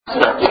I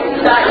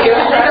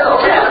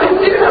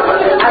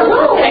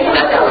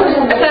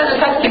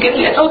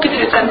told you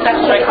to send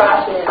text right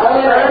class.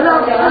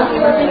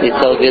 He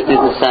told you to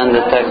send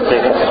the text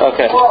ticket.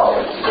 Okay.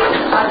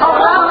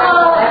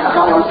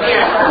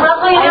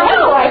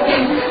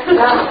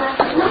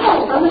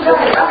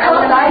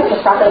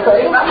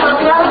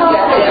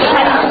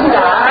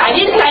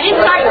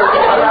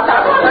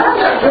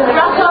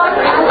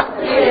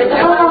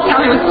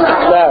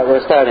 Start.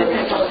 We're starting.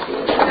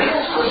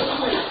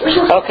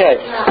 Okay.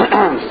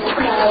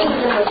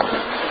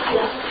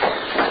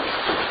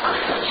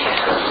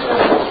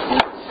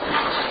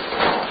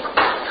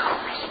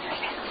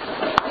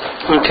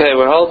 Okay,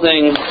 we're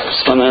holding.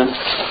 Just wanna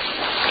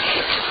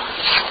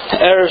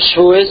Erev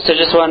Shavuos. I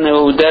just want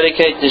to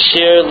dedicate the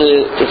shir,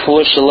 the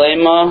Refuah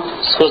Shalema,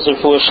 Schus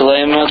Refuah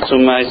Shalema, to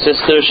my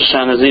sister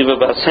Shoshana Ziva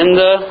Bas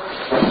Hinda,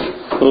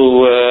 who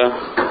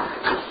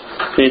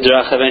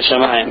Nidrach Ben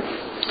Shamayim.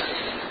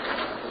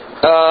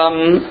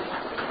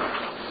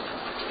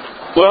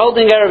 We're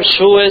holding Erev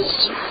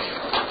Shavuos.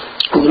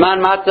 Zman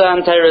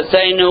Matan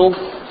Teiroseinu.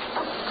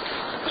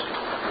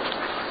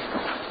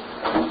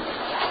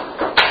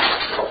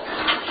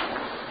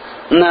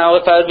 Now,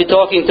 if I would be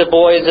talking to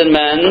boys and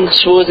men,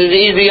 Shavuos is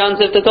easy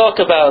answer to talk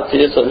about. So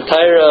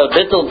Torah,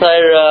 Bittul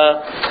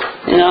Torah,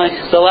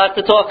 it's a lot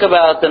to talk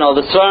about, and all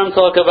the Svarim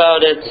talk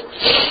about it.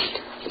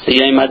 It's the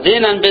Yom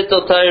Adin and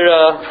Bittul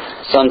Torah.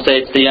 Some say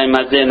it's the Yom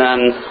Adin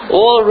and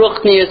all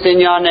Ruchni is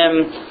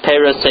Inyanim.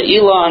 Torah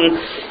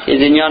Se'ilan is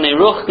Inyane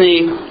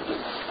Ruchni.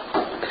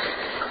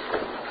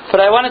 But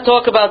I want to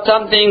talk about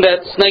something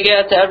that's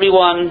negeh to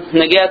everyone,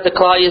 negeh to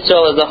Klal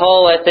Yisrael as a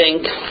whole, I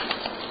think.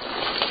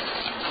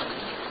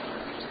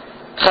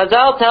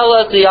 Chazal tell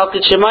us, the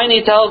Yalkut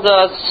Shimoni tells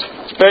us,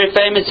 very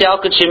famous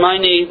Yalkut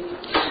Shimoni,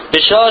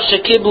 B'shah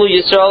shekiblu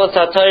Yisrael es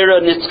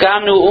ha-Torah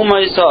nitzkanu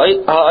umayis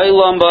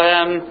ha'olam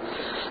bohem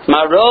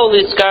maro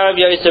liskarav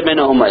yoser min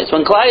umayis.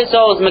 When Klal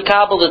Yisrael was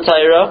mekabel the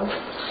Torah,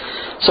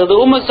 so the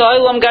umayis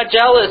ha'olam got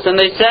jealous and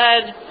they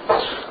said,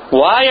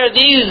 why are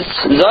these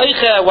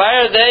zoiche,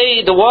 why are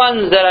they the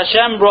ones that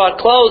Hashem brought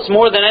close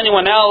more than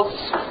anyone else?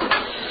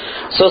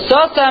 So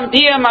Sasam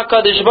Piyam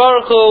HaKadosh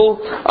Baruch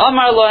Hu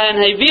Amar Lohen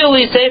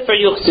Hevili Sefer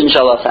Yuchsin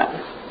Shalachem.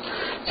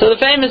 So the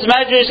famous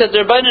Medrash that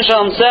the Rebbeinu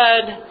Shalom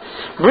said,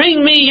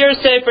 bring me your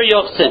Sefer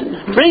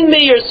Yuchsin, bring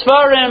me your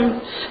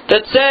Svarim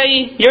that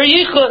say your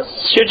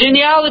Yichus, your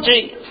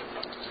genealogy.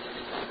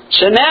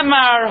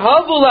 Shenemar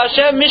Havul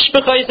Hashem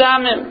Mishpachai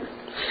Zamim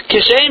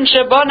Kishem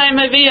Shebanai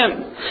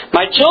Meviyim.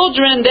 My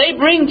children, they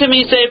bring to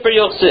me Sefer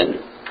Yuchsin.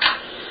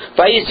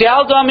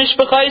 Vayisyaldo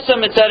Mishpachai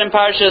Sam, it said in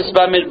Parshas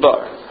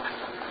Bamidbar.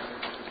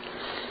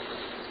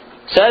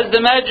 Says the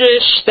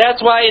Medrash,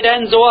 that's why it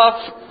ends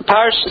off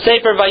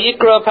Sefer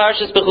Vayikra,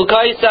 Parshas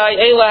Bechukaisai,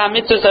 Eila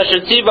HaMitzvos Asher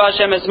Tziva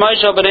Hashem Es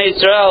Moshe B'nei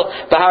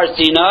Yisrael B'Har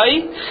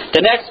Sinai.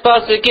 The next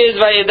pasuk is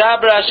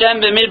Vayidabra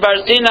Hashem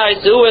B'Midbar Sinai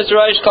Zu Es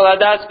Rosh Kol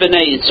Hadas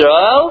B'nei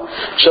Yisrael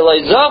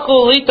Shaloi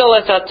Zochu Litol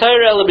Es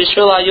HaTorah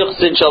L'Bishvil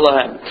HaYuchsin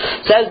Shalahem.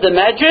 Says the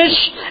Medrash,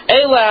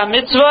 Eila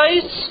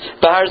HaMitzvos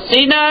B'Har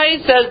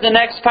Sinai. Says the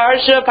next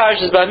parsha,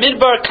 Parshas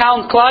B'Midbar,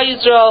 count Klal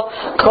Yisrael.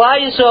 Klal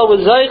Yisrael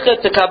was Zoicha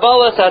to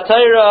Kabbalas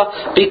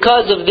HaTorah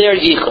because of their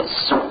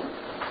Yichus.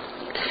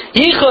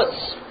 Yichus.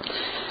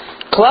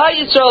 Klal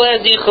Yisrael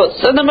has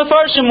Yichus. And the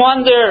Mefarshim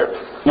wonder,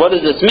 what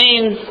does this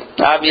mean?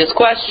 Obvious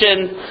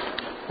question.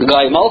 The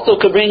Goyim also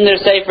could bring their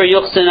Sefer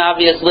Yuchsin,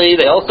 obviously.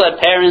 They also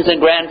had parents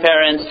and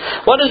grandparents.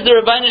 What does the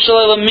Rebbeinu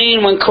Shalom mean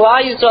when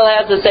Klal Yisrael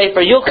has the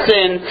Sefer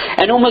Yuchsin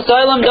and Umas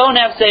Olam don't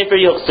have Sefer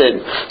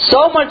Yuchsin?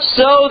 So much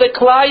so that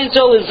Klal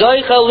Yisrael is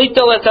Zoicha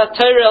Litol Es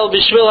HaTorah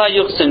B'Shvil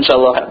HaYuchsin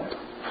Shalahem.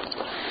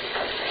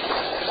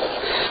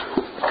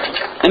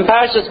 In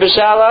Parshas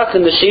B'Shalach,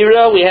 in the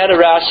Shira, we had a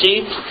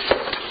Rashi.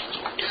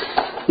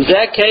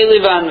 Zeh Keli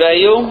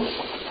Vanveyu.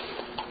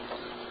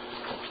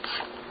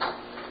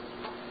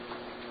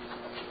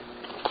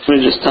 We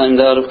just timed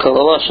out of Kol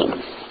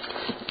HaLashon.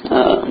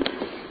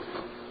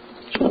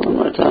 Try one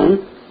more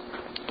time.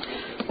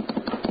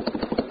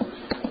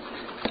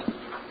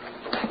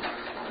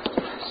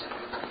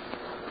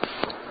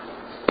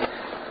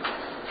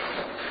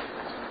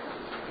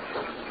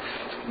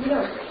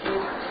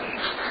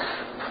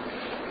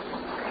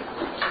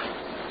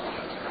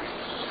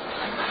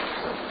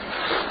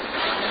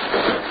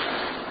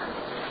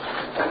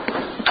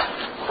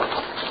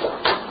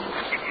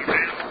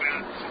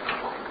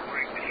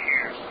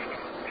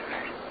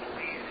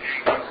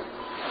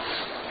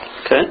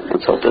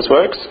 Let's hope this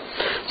works.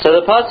 So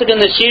the pasuk in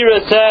the Shira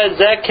says,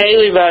 Zeh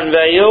Keli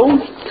Vanveyu,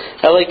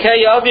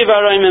 Elikei Avi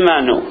Varoim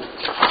Imanu.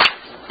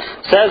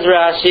 Says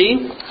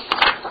Rashi,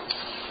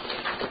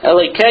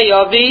 Elikei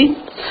Avi,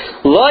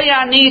 Lo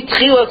Yani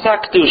Tchilas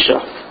HaKdusha.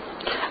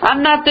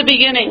 I'm not the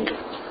beginning.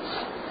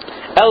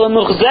 El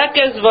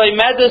Muchzekes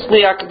Vaymedes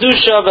Li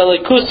HaKdusha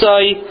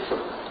Velikusai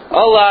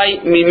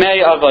Olai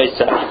Mimei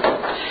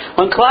Avoisai.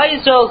 When Klal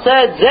Yisrael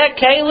said, Zeh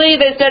Keli,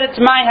 they said it's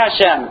my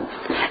Hashem.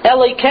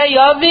 Elikei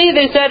Avi,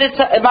 they said it's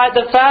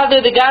the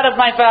Father, the God of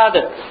my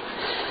father.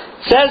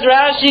 Says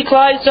Rashi,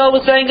 Klal Yisrael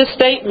was saying a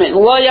statement.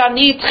 Lo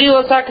yani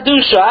tchilas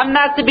hakdusha. I'm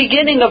not the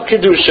beginning of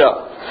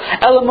kedusha.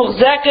 Ela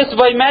muchzekes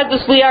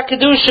v'imedus li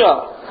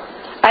hakdusha.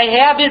 I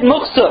have it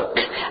muchzuk.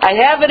 I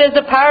have it as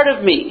a part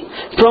of me.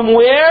 From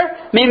where?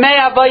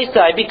 Mimei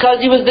avaisai. Because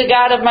he was the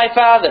God of my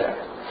father.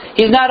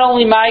 He's not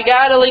only my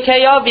God,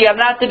 Elikei Avi. I'm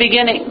not the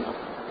beginning.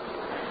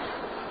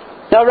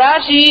 Now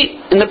Rashi,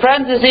 in the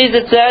parentheses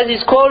it says,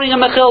 he's quoting a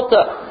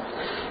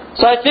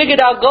Mechilta. So I figured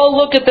I'll go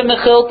look at the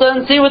Mechilta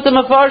and see what the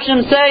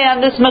Mefarshim say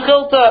on this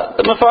Mechilta.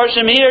 The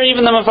Mefarshim here,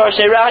 even the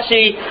Mefarshei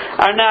Rashi,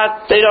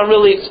 they don't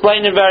really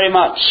explain it very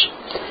much.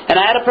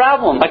 And I had a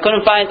problem. I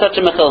couldn't find such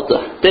a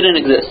Mechilta. Didn't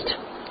exist.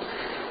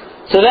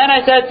 So then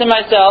I said to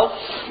myself,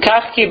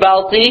 Kach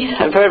Kibalti,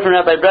 I've heard from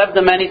Rabbi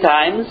Brevda many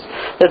times,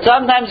 that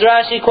sometimes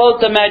Rashi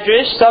quotes a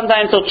Medrash,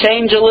 sometimes he'll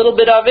change a little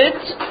bit of it,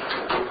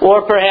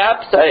 or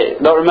perhaps, I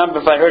don't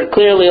remember if I heard it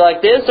clearly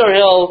like this, or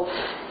he'll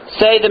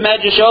say the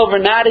Medrash over,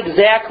 not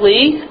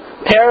exactly,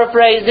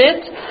 paraphrase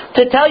it,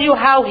 to tell you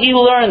how he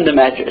learned the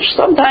Medrash.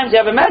 Sometimes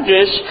you have a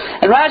Medrash,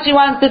 and Rashi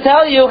wants to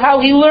tell you how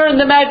he learned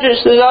the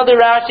Medrash. There's other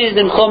Rashis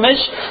in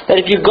Chumash,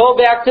 that if you go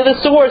back to the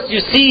source, you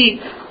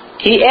see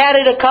he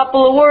added a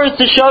couple of words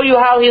to show you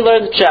how he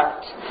learned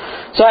Pshat.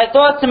 So I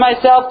thought to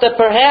myself that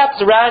perhaps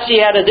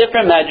Rashi had a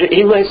different Medrash.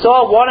 He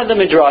saw one of the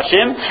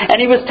Midrashim, and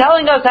he was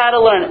telling us how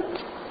to learn it.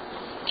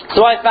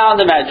 So I found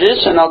the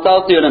Medrash, and I'll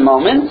tell it to you in a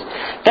moment.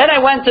 Then I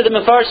went to the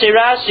Mefarshei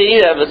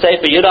Rashi, the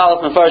Sefer Yud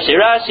Aleph Mefarshei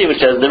Rashi,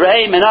 which has the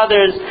Reim and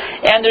others,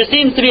 and there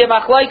seems to be a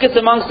machlokes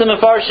amongst the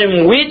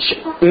Mefarshim which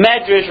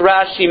Medrash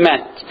Rashi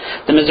meant.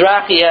 The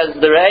Mizrahi has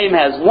the Reim,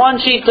 has one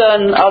shita,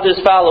 and others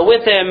follow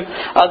with him.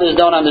 Others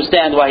don't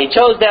understand why he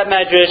chose that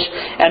Medrash,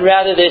 and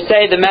rather they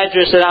say the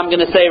Medrash that I'm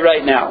going to say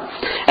right now.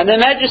 And the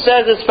Medrash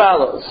says as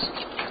follows: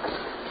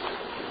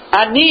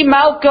 Ani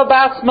Malka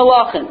Bas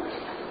Malachim.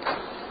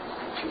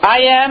 I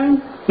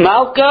am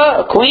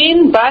Malka, a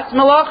queen, Bas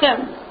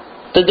Malachim,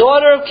 the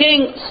daughter of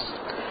kings.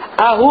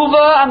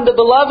 Ahuva, I'm the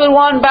beloved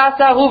one, Bas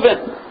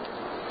Ahuvim.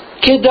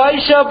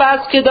 Kedoisha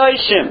Bas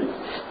Kedoshim,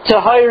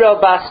 Tahira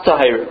Bas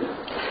Tahirim.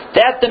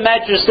 That the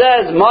Medrash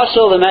says,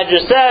 Mashal, the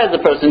Medrash says, the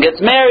person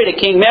gets married, a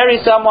king marries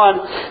someone,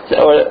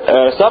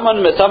 or someone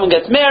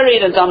gets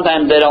married, and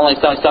sometimes they don't like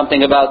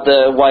something about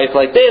the wife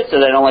like this, or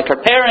they don't like her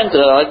parents,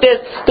 or they don't like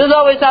this. There's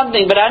always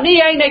something. But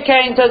Ani Eine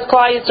Kain, says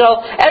Klal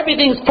Yisrael,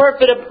 everything's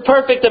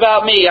perfect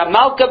about me. I'm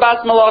Malka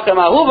Bas Malachim,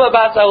 Ahuva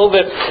Bas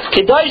Ahuvim,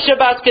 Kedoisha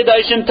Bas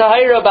Kedoshim,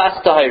 Tahira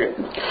Bas Tahirim.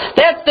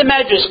 That's the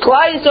Medrash.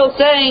 Klal Yisrael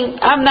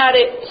saying, I'm not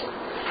it.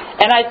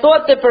 And I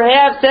thought that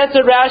perhaps that's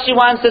what Rashi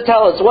wants to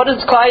tell us. What is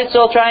Klal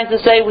Yisrael trying to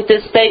say with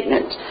this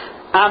statement?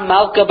 Am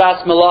Malka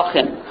Bas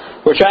Malachim.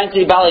 We're trying to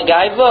be Bali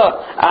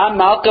Gaiva. Am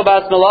Malka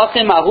Bas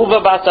Malachim,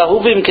 Ahuva Bas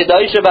Ahuvim,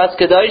 Kedoisha Bas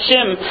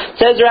Kedoshim.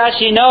 Says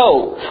Rashi,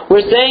 no.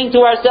 We're saying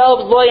to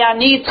ourselves, Lo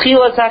Yani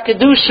Tchilas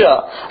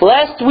HaKedusha.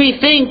 Lest we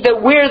think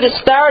that we're the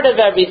start of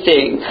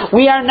everything.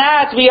 We are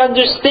not. We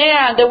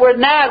understand that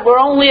we're not. We're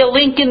only a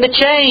link in the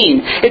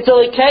chain. It's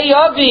Elikei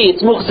Avi.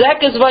 It's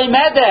Muchzekes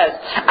Vaymedes.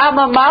 I'm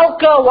a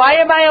Malka. Why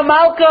am I a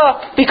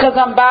Malka? Because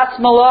I'm Bas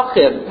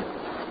Malachim.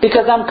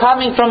 Because I'm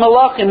coming from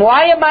Malachim.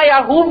 Why am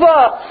I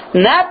Ahuva?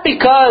 Not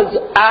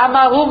because I'm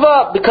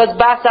Ahuva, because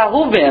Bas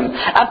Ahuvim.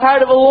 I'm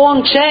part of a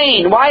long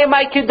chain. Why am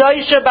I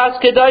Kedoisha Bas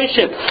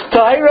Kedoshim?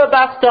 Tahira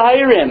Bas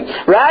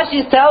Tahirim.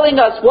 Rashi's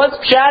telling us what's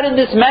pshat in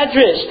this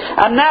Medrash.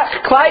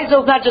 Klal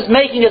Yisrael's not just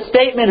making a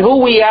statement who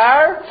we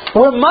are.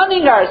 We're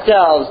munning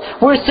ourselves.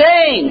 We're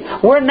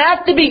saying we're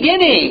not the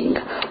beginning.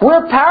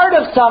 We're part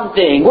of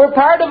something. We're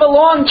part of a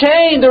long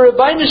chain. The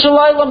Rebbeinu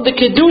Shalom, the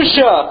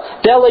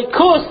Kedusha, the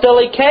Elikus, the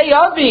Elikei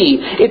Avi.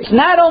 It's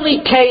not only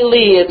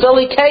Keli, it's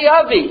Elikei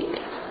Avi.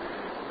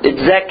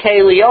 It's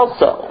Zekeli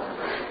also.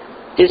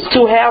 There's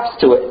two halves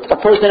to it. A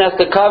person has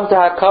to come to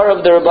Hakar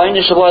of the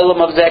Rebbeinu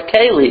Shalom of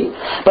Zekeli,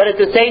 but at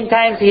the same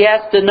time he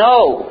has to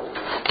know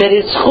that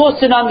his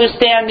chus in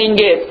understanding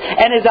it,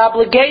 and his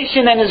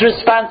obligation and his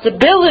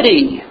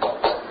responsibility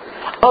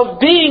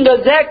of being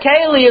a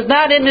Zekeli is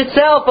not in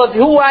itself of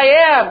who I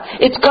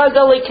am. It's because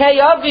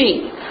Elikei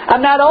Avi.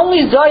 I'm not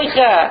only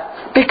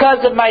Zoicha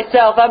because of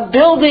myself. I'm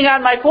building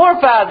on my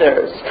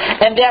forefathers.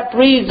 And that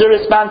breeds the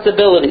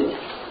responsibility.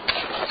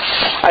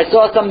 I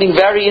saw something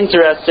very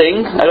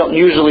interesting. I don't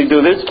usually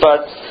do this,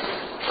 but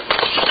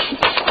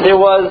there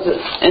was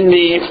in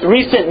the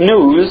recent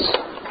news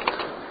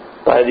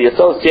by the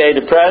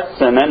Associated Press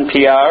and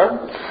NPR,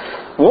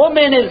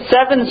 woman is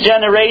 7th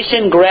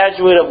generation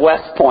graduate of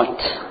West Point.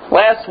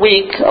 Last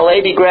week, a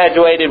lady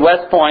graduated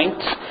West Point,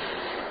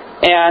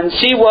 and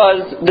she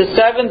was the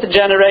 7th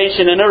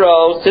generation in a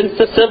row since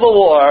the Civil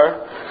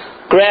War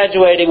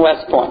graduating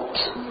West Point.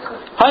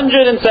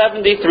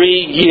 173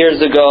 years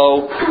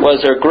ago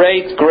was her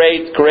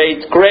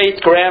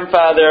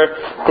great-great-great-great-grandfather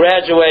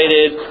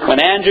graduated when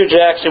Andrew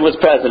Jackson was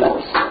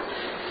president.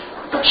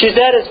 She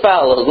said as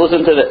follows,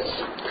 listen to this: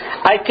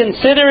 I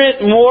consider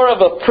it more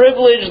of a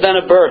privilege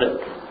than a burden.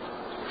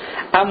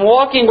 I'm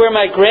walking where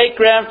my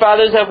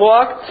great-grandfathers have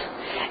walked,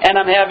 and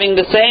I'm having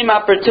the same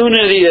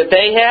opportunity that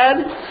they had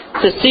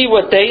to see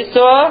what they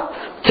saw,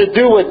 to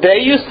do what they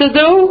used to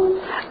do.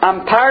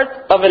 I'm part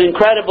of an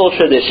incredible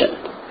tradition.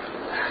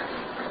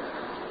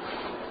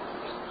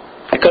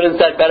 I couldn't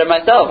have said better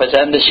myself. I should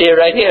end the shir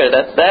right here.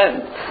 That's the end.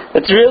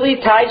 It's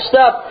really touched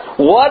up.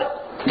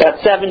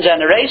 That's 7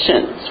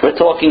 generations. We're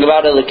talking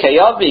about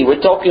Elikei Avi. We're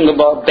talking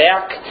about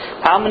back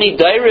how many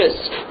dairis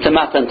to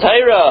Matan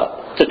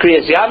Torah, to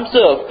Kriyas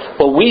Yamsuf.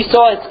 But we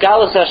saw it's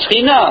Galus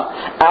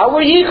Hashchina, our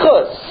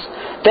Yichus.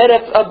 That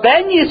if a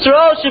Ben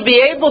Yisrael should be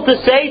able to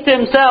say to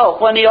himself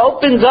when he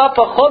opens up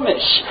a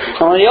Chumash,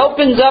 and when he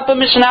opens up a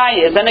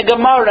Mishnayos, and a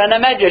Gemara, and a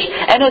Medrash,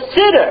 and a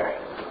Siddur,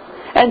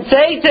 and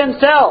say to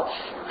himself,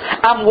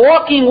 I'm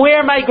walking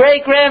where my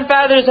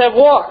great-grandfathers have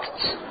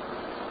walked.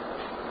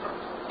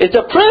 It's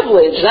a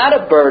privilege, not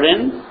a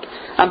burden.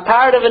 I'm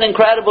part of an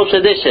incredible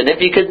tradition.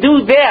 If you could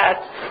do that,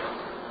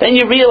 then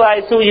you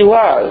realize who you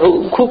are,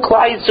 who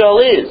Klal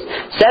Yisrael is.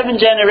 7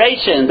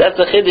 generations, that's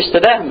a chiddush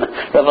to them.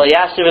 Rav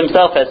Elyashiv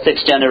himself has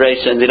 6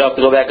 generations. You don't have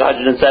to go back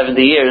 170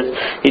 years.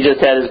 He just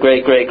had his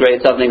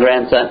great-great-great-something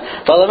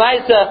grandson. But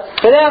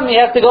Lamaisa, for them, you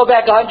have to go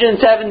back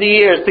 170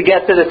 years to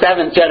get to the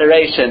 7th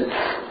generation.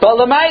 But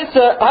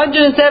Lamaisa,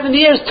 170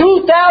 years,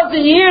 2,000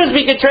 years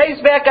we could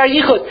trace back our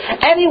yichud.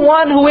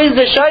 Anyone who is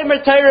a Shomer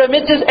Torah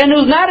mitzvahs and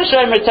who's not a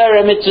Shomer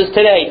Torah mitzvahs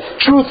today,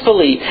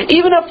 truthfully,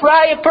 even a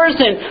Friar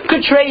person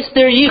could trace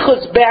their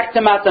yichus back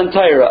to Matan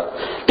Torah.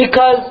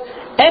 Because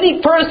any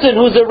person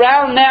who's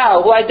around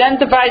now who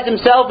identifies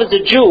himself as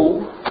a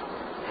Jew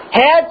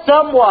had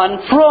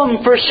someone from,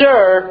 for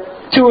sure,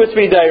 2 or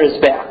 3 dairas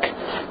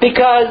back.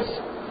 Because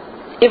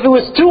if it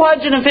was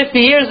 250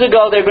 years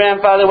ago their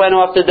grandfather went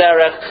off to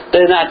Derech,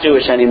 they're not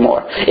Jewish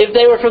anymore. If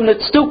they were from the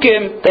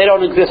Tzdukim, they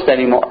don't exist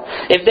anymore.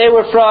 If they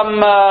were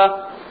from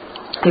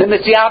the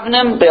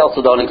Misyavnim, they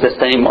also don't exist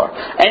anymore.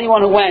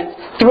 Anyone who went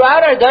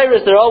throughout our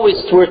dairas, there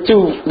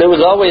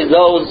was always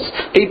those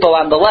people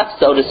on the left,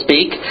 so to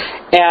speak,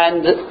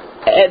 and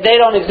they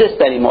don't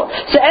exist anymore.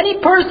 So any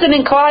person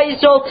in Klal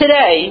Yisrael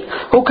today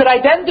who could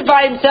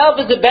identify himself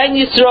as a Ben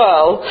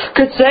Yisrael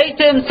could say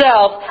to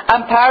himself,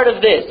 I'm part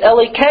of this.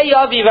 Elikei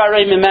Avi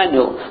v'arei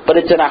mimenu. But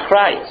it's an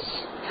achrayus.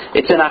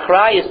 It's an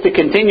achrayus to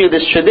continue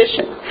this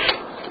tradition.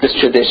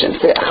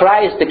 The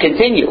achrayus to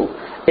continue.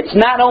 It's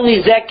not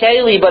only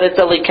Zekeli, but it's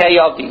Elikei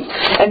Avi.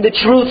 And the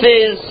truth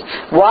is,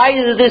 why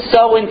is this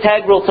so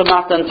integral to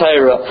Matan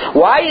Torah?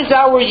 Why is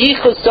our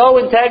Yichus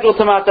so integral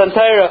to Matan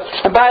Torah?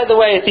 And by the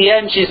way, at the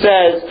end she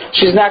says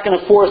she's not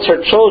going to force her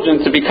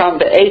children to become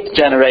the 8th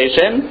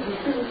generation.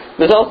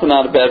 There's also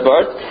not a bad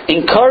word.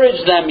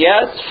 Encourage them,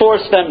 yes.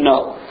 Force them,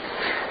 no.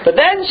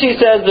 But then she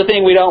says the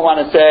thing we don't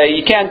want to say,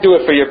 you can't do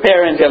it for your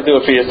parents, you have to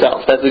do it for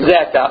yourself. That's the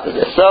exact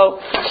opposite. So,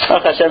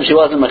 Baruch Hashem, she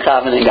wasn't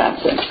mechaven in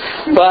Gansen.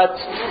 But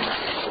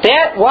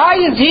why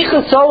is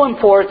Yichus so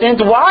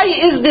important? Why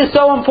is this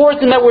so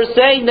important that we're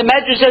saying the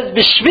Medrash says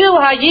B'shvil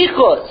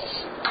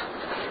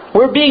HaYichus?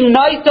 We're being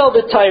Naisel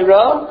the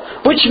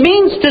Torah, which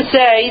means to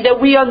say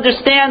that we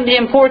understand the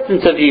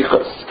importance of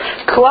Yichus.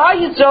 Klal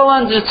Yisrael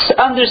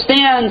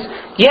understands,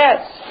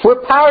 yes,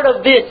 we're part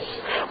of this.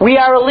 We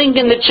are a link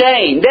in the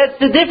chain. That's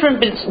the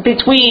difference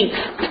between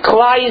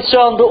Klal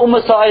Yisrael and the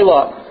Ummah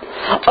Ha'olam.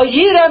 A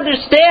Yid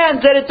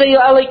understands that it's a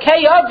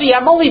Elikei Avi.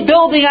 I'm only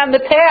building on the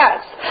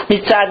past.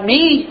 Mitzad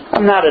me,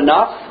 I'm not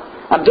enough.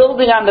 I'm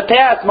building on the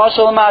past.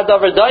 Mashal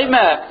ma'adavar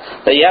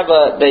doimeh. They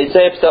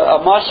say a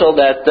mashal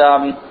that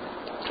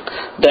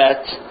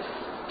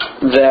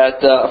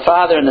a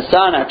father and a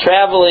son are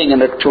traveling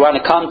and they want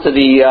to come to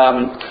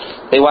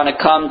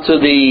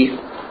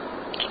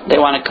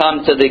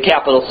the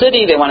capital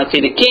city, they want to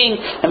see the king,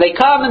 and they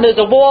come and there's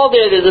a wall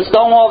there, there's a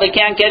stone wall, they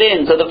can't get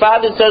in. So the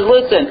father says,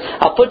 listen,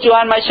 I'll put you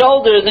on my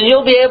shoulders and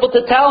you'll be able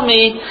to tell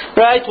me,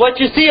 right, what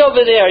you see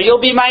over there. You'll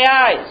be my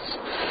eyes.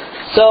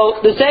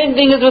 So the same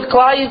thing is with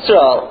Klal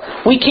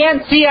Yisrael. We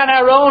can't see on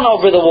our own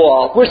over the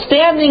wall. We're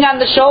standing on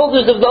the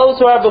shoulders of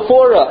those who are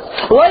before us.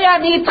 Lo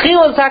yani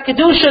tchilas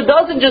HaKedusha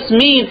doesn't just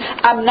mean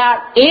I'm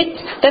not it.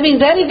 That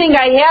means anything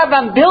I have,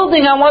 I'm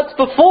building on what's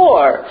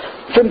before.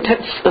 From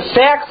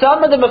fact,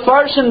 some of the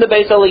Mefarshim, the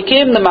Beis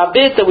Elikim, the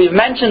Mabit that we've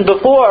mentioned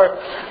before,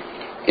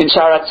 in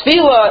Sharat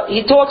Tefillah,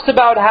 he talks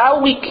about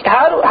how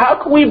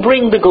can we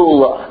bring the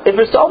Geula? If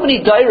there's so many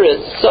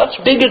dairas, such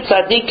bigger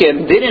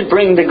tzaddikim didn't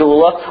bring the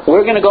Geula,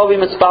 we're going to go be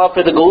mispal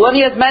for the Geula.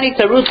 And he has many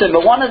terutim,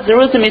 but one of the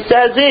terutim he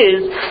says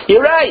is, you're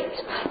right,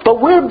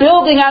 but we're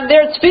building on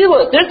their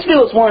tefillahs. Their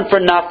tefillahs weren't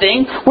for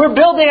nothing. We're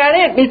building on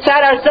it.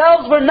 Mitzad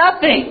ourselves, we're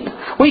nothing.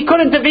 We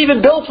couldn't have even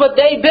built what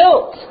they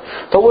built.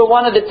 But we're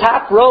one of the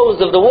top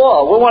rows of the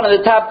wall. We're one of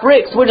the top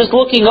bricks. We're just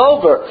looking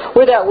over.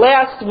 We're that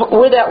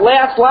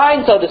last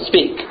line, so to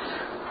speak.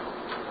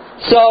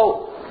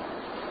 So,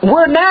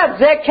 we're not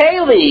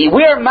Zekeli.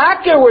 We're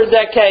Makir, we're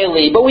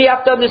Zekeli. But we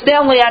have to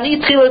understand, Le'ani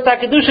Tchilas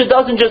HaKedusha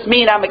doesn't just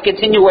mean I'm a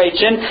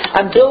continuation.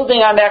 I'm building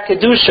on that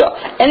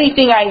Kedusha.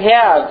 Anything I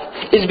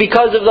have is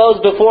because of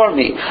those before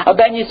me. A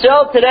Ben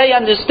Yisrael today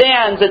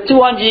understands that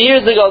 200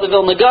 years ago, the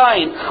Vilna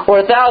Gaon,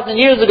 or 1,000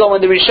 years ago,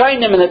 when the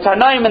Rishonim and the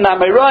Tanaim and the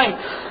Amoraim,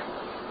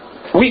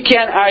 we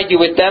can't argue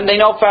with them. They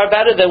know far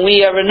better than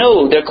we ever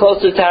knew. They're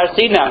closer to Har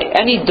Sinai.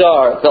 Any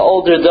dar, the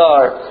older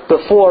dar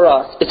before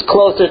us, is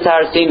closer to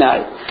Har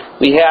Sinai.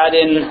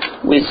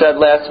 We said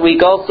last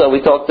week also, we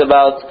talked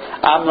about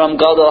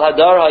Amram Gadol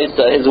Hadar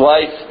Haisa, his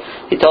wife.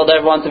 He told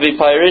everyone to be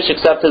Pirish,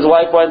 except his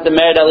wife went to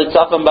marry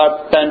Elitzaphan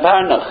ben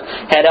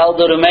Parnach, had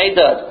Eldur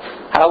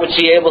Umeidad. How was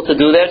she able to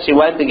do that? She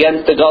went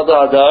against the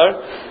Gadol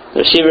Hadar.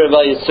 The Shiva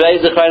Rabbi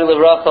Yisrael Zechariah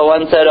Levracha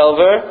once said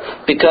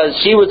over, because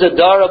she was a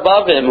dar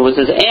above him. It was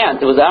his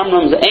aunt. It was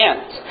Amram's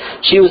aunt.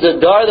 She was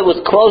a dar that was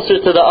closer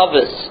to the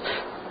Avis.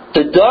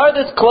 The dar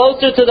that's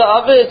closer to the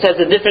Avis has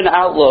a different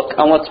outlook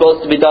on what's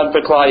supposed to be done for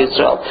Klal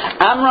Yisrael.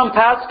 Amram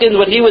paskined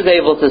what he was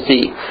able to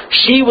see.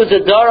 She was a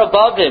dar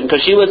above him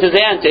because she was his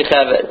aunt,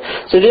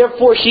 Yocheved. So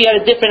therefore she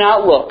had a different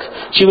outlook.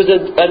 She was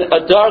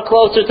a dar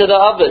closer to the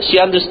Avis. She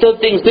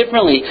understood things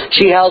differently.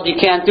 She held you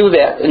can't do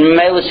that. And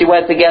Mela she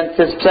went against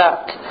his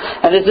psak.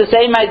 And it's the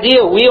same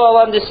idea. We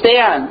all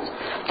understand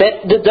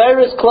that the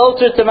dar is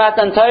closer to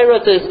Matan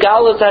Torah, to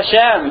Isgalus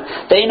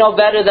Hashem. They know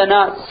better than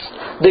us.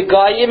 The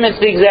Goyim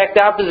is the exact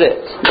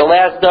opposite. The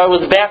last dar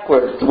was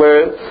backwards,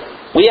 where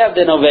we have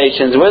the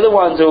innovations. We're the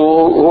ones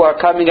who are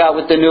coming out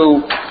with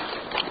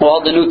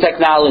all the new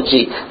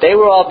technology. They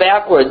were all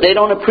backwards. They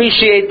don't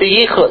appreciate the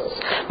yichus.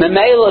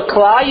 Memela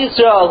Klal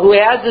Yisrael, who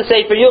has the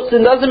Sefer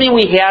Yuchsin, doesn't mean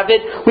we have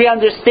it. We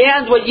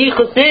understand what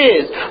yichus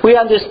is. We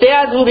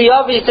understand who the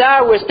Avis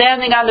are. We're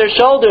standing on their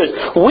shoulders.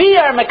 We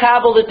are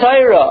Mekabel the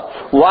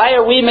Torah. Why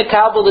are we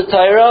Mekabel the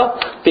Torah?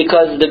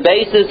 Because the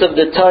basis of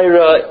the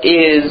Torah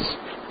is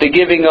the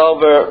giving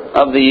over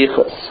of the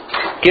yichus.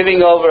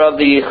 Giving over of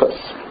the yichus.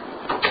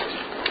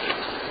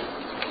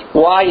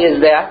 Why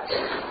is that?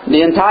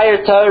 The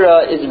entire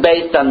Torah is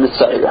based on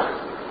Messiah.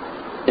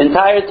 The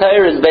entire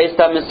Torah is based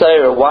on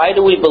Messiah. Why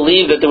do we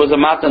believe that there was a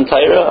Matan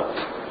Torah?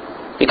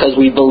 Because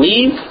we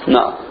believe?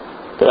 No.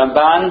 The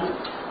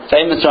Ramban,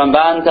 famous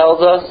Ramban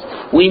tells us,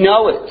 we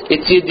know it.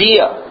 It's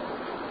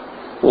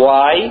Yediyah.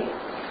 Why?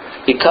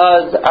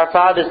 Because our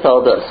fathers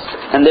told us,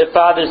 and their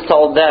fathers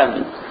told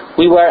them.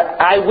 We were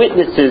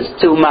eyewitnesses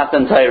to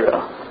Matan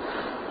Torah.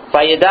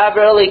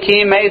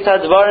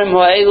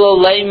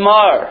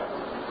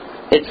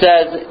 It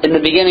says in the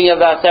beginning of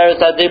the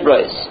Aseres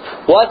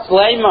HaDibros. What's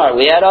Leimar?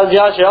 We had Al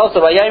Yashir also.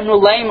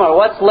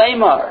 What's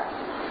Leimar?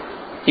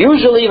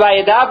 Usually,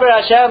 Vayedaber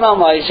Hashem al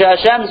Moshe,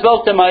 Hashem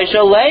spoke to Moshe,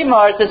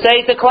 Leimar, to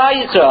say to Klal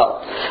Yisrael.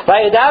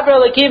 Vayedaber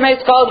Elokim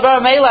Eitz Kol Dvar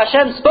Meila,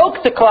 Hashem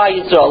spoke to Klal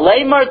Yisrael.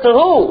 Leimar to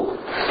who?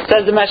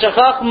 Says the Meshech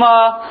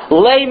Chachma,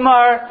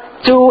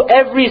 Leimar to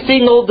every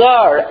single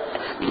dar.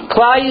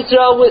 Klal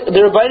Yisrael, the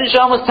Rebbeinu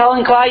Shalom was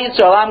telling Klal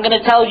Yisrael, I'm going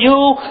to tell you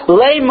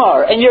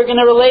Leimar, and you're going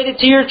to relate it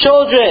to your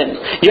children.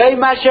 You're going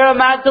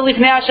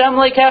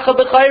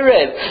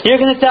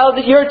to tell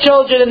your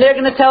children, and they're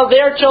going to tell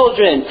their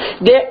children.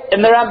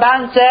 And the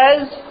Ramban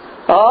says,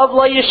 a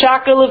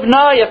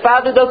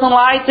father doesn't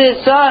lie to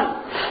his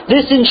son.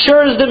 This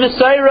ensures the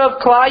Messiah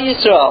of Klal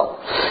Yisrael.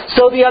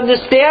 So the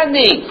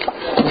understanding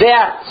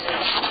that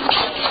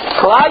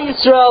Klal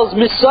Yisrael's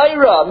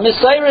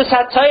Messiah's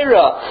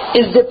HaTorah,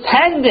 is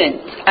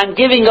dependent on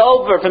giving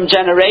over from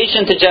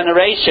generation to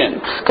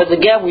generation. Because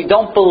again, we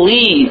don't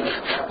believe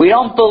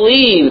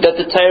that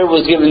the Torah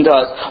was given to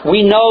us.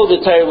 We know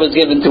the Torah was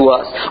given to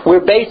us.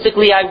 We're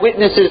basically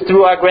eyewitnesses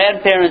through our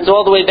grandparents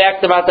all the way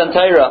back to Matan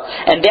Torah.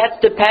 And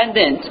that's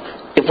dependent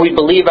if we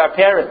believe our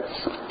parents.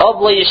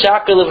 Obla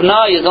Yishakar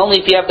Livnai is only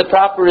if you have the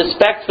proper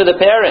respect for the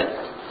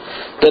parent.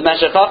 The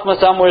Meshech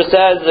Chachma somewhere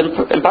says,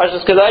 in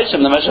Parshas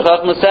Kedoshim, the Meshech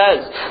Chachma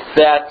says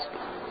that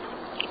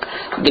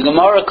the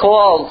Gemara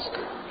calls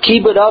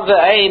Kibud Av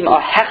V'Aim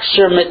a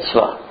Hechsher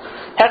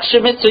Mitzvah.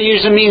 Hechsher Mitzvah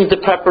usually means the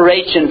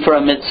preparation for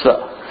a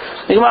mitzvah.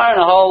 The Gemara in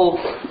a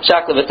whole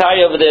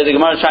Shaklavatari over there, the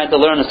Gemara is trying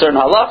to learn a certain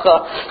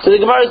halacha. So the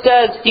Gemara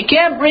says, you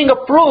can't bring a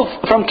proof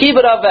from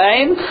Kibud Av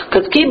V'Aim,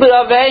 because Kibud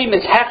Av V'Aim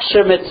is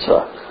Hechsher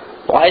Mitzvah.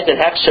 Why is it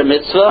Hechsher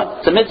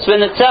Mitzvah? It's a mitzvah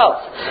in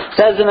itself. It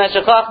says in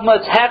Meshech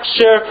Chachma, it's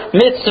Hechsher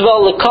Mitzvah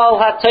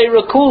L'Kal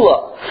HaTorah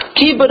Kula.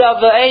 Kibud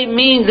Av V'Aim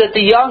means that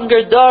the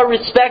younger dar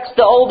respects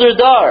the older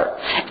dar.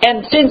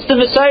 And since the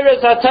Messiah's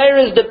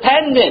HaTorah is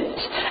dependent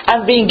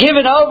on being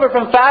given over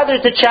from father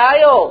to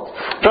child,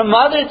 from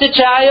mother to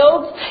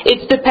child,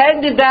 it's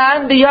dependent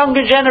on the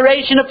younger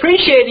generation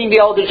appreciating the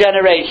older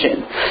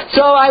generation.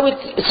 So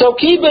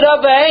Kibud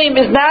Av V'Aim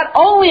is not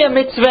only a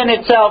mitzvah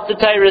in itself,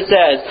 the Torah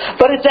says,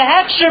 but it's a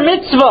Hechsher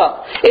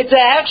Mitzvah. It's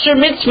a Hechsher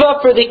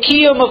Mitzvah for the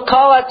Kiyum of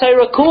Kal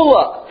HaTorah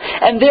Kula.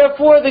 And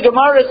therefore the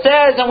Gemara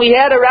says, and we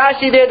had a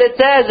Rashi there that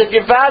says, if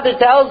your father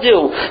tells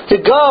you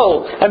to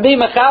go and be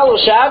Mechal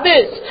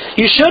Shabbos,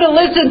 you shouldn't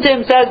listen to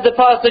him, says the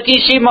Pasuk,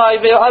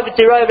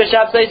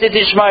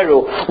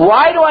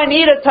 why do I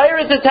need a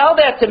Torah to tell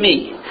that to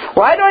me?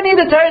 Why do I need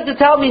a Torah to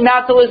tell me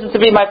not to listen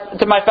to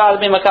my father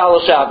be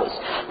Mechal Shabbos?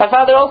 My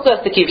father also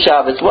has to keep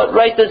Shabbos. What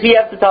right does he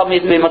have to tell me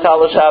to be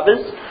Mechal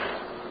Shabbos?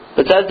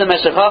 But says the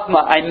Meshech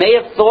Chachma, I may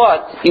have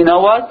thought, you know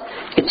what?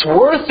 It's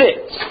worth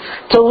it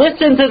to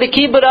listen to the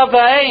Kibud Av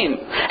V'Aim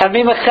and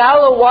be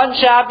Mechala one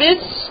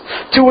Shabbos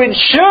to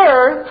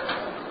ensure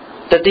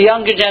that the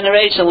younger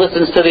generation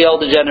listens to the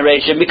older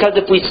generation. Because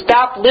if we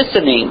stop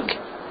listening,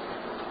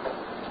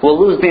 we'll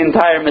lose the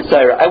entire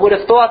Messiah. I would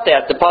have thought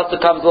that. The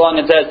pasuk comes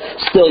along and says,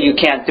 still you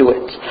can't do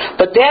it.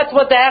 But that's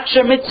what the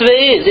Akshar Mitzvah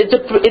is. It's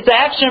an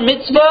Akshar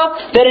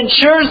Mitzvah that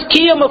ensures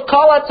Kiyum of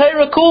Kol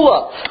HaTorah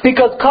Kula.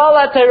 Because Kol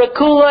HaTorah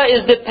Kula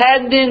is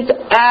dependent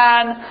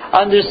on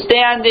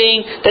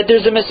understanding that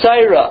there's a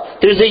Messiah.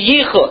 There's a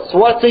Yichus.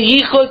 What's a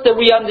Yichus? That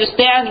we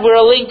understand we're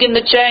a link in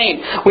the chain.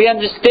 We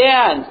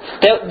understand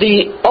that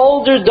the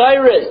older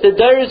Dairis, the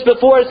Dairis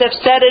before us have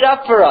set it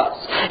up for us.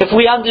 If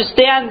we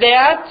understand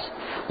that,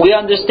 we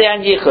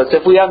understand Yichus.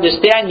 If we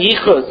understand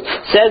Yichus,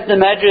 says the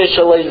Medrash,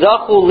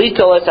 Shalizachu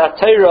litalas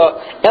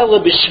HaTorah ela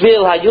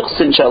b'shvil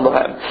hayuchsin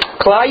shalahem.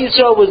 Klal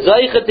Yisrael was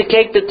zeicha to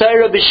take the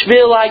Torah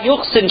b'shvil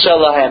hayuchsin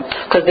shalahem,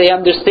 because they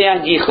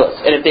understand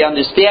Yichus. And if they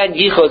understand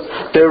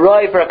Yichus, they're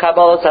right for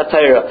Kabbalas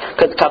HaTorah.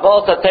 Because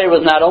Kabbalas HaTorah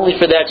was not only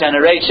for that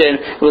generation,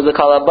 it was the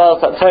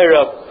Kabbalas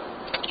HaTorah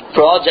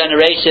for all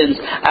generations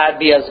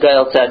ad bias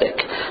Gael Tzedek.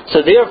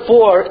 So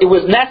therefore, it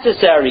was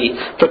necessary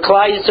for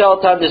Klal Yisrael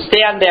to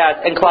understand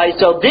that, and Klal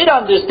Yisrael did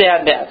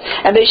understand that.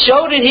 And they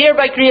showed it here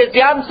by Kriyas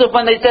Yamsuf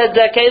when they said,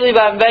 Zakeli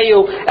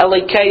v'amveyu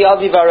elikei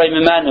avi v'aray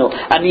mimenu.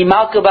 Ani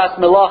malka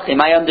bas melachim.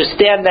 I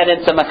understand that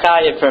it's a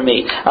mechayev for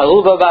me.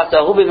 Ahuva bas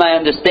ahuvim. I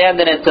understand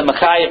that it's a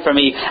mechayev for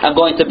me. I'm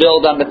going to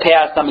build on the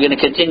past. I'm going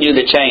to continue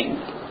the chain.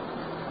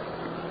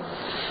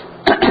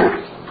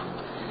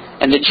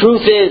 And the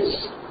truth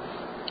is,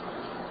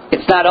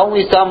 it's not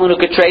only someone who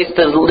could trace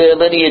their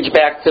lineage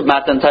back to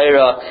Matan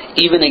Torah,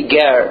 even a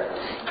ger.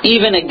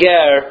 Even a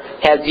ger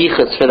has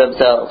yichus for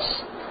themselves.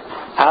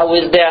 How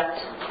is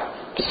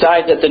that?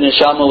 Besides that the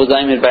neshama was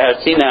aimed by Har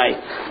Sinai.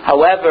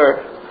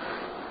 However,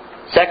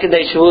 second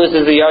day Shavuos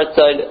is the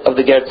yahrzeit of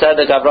the Ger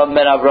Tzedek Avram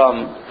ben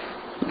Avram.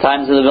 In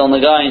times of the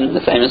Vilna Gaon, the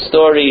famous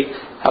story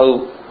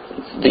how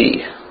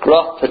the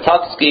Grof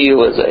Petrovsky,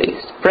 who was a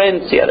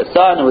prince, he had a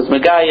son who was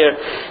Megayer,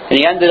 and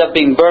he ended up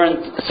being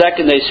burnt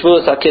second day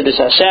Shavuos HaKiddush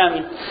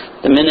Hashem.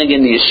 The minhag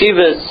in the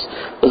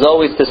yeshivas was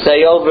always to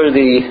say over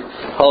the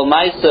whole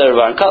Meiser.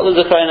 Varan Kotler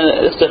Zechron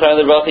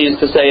used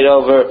to say it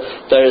over.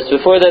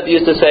 Before that, they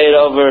used to say it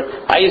over.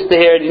 I used to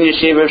hear it in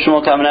yeshiva.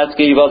 Shmuel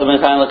Kamenetsky, Yivaldo Ben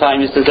Chaim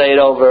L'Chaim used to say it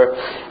over.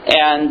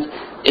 And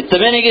it's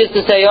the minhag is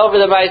to say over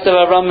the Meiser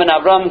of Avram ben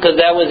Avram, because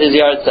that was his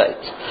yahrzeit.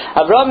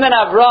 Avram ben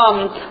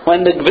Avram,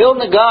 when the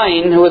Vilna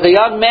Gaon, who was a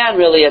young man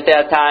really at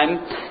that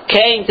time,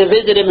 came to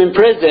visit him in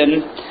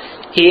prison,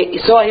 he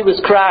saw he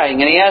was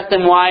crying, and he asked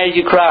him, why are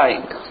you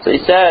crying? So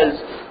he says,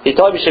 he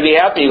told him you should be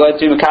happy, you're going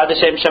to be Mekadosh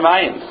Shem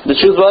Shamayim. The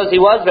truth was,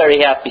 he was very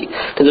happy,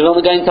 because the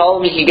Vilna Gaon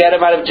told him he could get him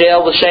out of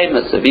jail with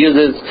Shemus. If he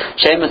uses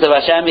Shemus of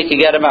Hashem, he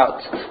could get him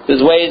out. There's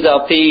ways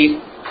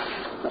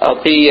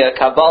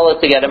Kabbalah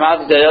to get him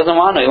out. He said he doesn't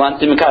want to, he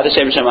wants to be Mekadosh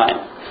Shem Shamayim.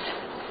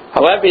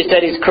 However, he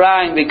said he's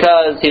crying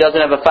because he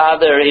doesn't have a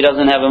father, he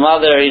doesn't have a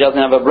mother, he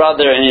doesn't have a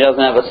brother, and he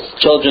doesn't have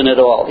children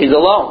at all. He's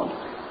alone.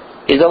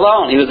 He's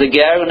alone. He was a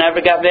ger who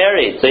never got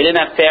married. So he didn't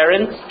have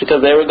parents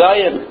because they were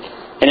goyim.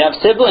 He didn't have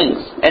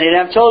siblings, and he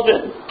didn't have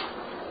children.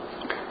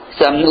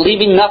 So I'm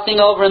leaving nothing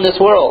over in this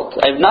world.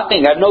 I have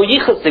nothing. I have no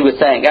yichus, he was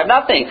saying. I have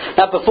nothing.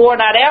 Not before,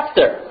 not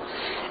after.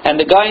 And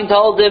the guy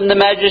told him, the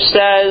Medrash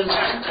says,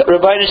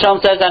 Rabbi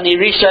Nisham says, Ani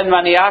Rishon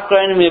Vani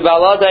Achron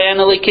Mibalad Ayin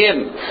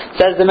Elikim.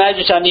 Says the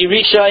Medrash, Ani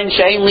Rishon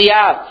Shein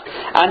Liav,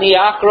 Ani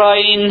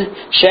Achron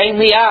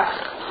Shein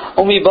Liach,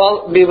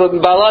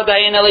 Umibalad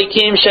Ayin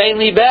Elikim Shein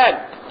Libed.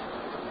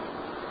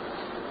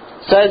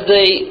 Says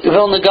the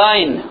Vilna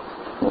Gaon.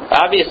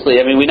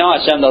 Obviously, we know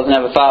Hashem doesn't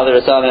have a father,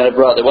 a son, and a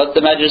brother. What's the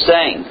Medrash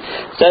saying?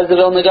 Says the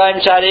Vilna Gaon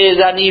Shari is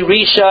Ani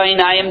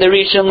Rishon, I am the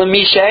Rishon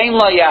L'misha Ein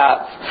Lo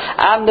Yav.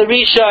 I'm the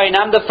Rishon,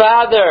 I'm the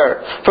father.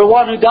 For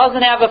one who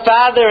doesn't have a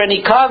father and he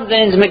comes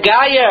and is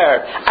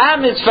Megayer,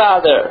 I'm his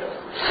father.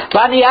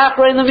 There's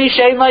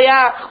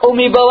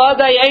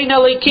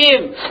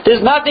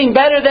nothing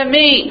better than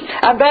me.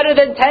 I'm better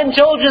than 10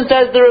 children,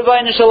 says the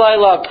Rebbeinu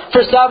Shalom,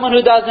 for someone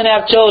who doesn't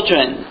have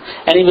children.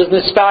 And he was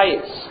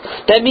Nispayis.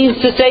 That means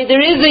to say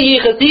there is a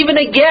yichus.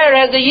 Even a ger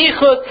has a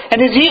yichus,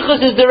 and his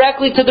yichus is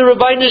directly to the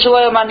Rebbeinu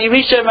Shalom, Ani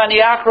Rishon, Ani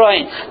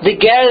Achron. The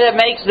ger that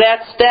makes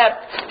that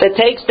step, that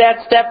takes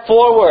that step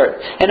forward,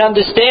 and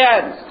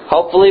understands.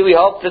 Hopefully, we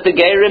hope that the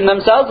gerim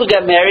themselves will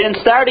get married and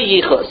start a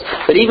yichus.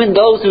 But even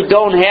those who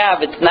don't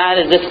have, it's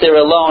not as if they're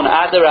alone.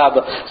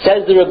 Adarabba,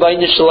 says the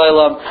Rebbeinu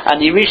Shalom,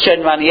 Ani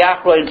Rishon, Ani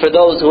Achron, for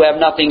those who have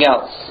nothing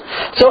else.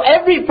 So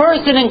every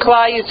person in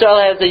Klal Yisrael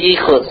has a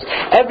yichus.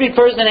 Every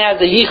person has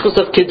a yichus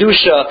of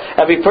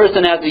kedusha. Every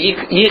person has a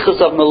yichus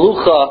of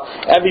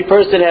melucha. Every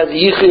person has a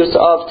yichus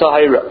of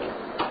tahira.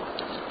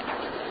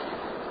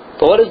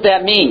 But what does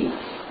that mean?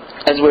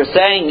 As we're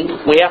saying,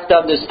 we have to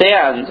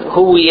understand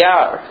who we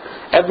are.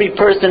 Every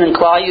person in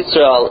Klal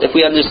Yisrael, if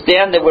we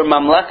understand that we're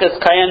Mamleches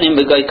Kayanim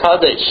B'Goy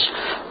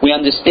Kadosh, we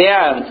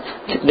understand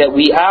that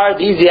we are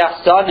these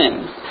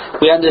Yachsanim.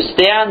 We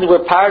understand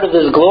we're part of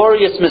this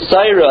glorious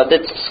Messiah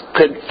that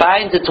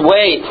finds its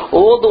way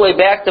all the way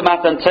back to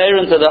Matan Torah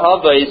and to the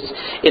Havos.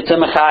 It's a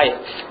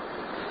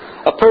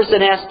Mechayev. A person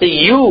has to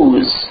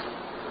use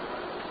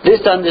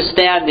this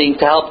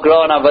understanding to help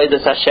grow in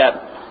Avodas Hashem.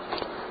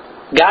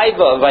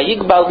 Gaiva,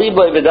 Vayigbal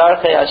Liboy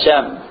V'Darchei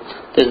Hashem.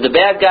 There's the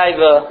bad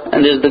gaiva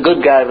and there's the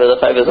good gaiva,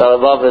 the Chayvus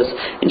Alavavas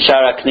in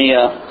Shara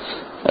Kniya,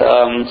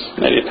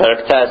 maybe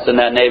Paraktas in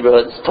that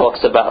neighborhood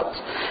talks about.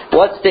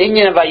 What's the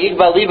Inyan of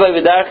Vayigba Liba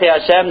V'Darchei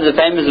Hashem, the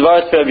famous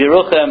verse of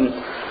Yeruchim?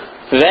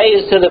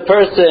 Vey is to the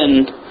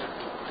person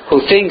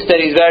who thinks that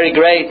he's very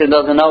great and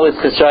doesn't know his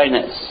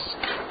chesroinus.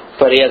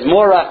 But he has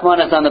more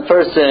Rachmanas on the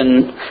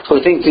person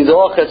who thinks he's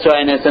all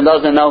chesroinus and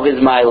doesn't know his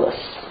milas.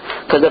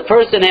 Because a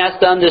person has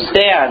to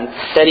understand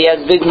that he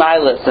has big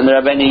milas. And the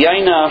Rabbeinu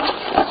Yoina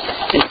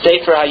in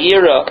Sefer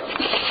Hayira,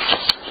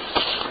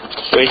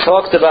 where he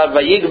talks about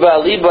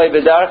Vayigba Liboy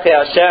B'Darchei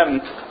Hashem,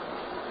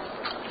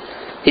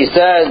 he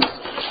says,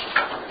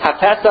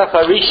 HaPesach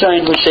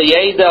HaRishon Hu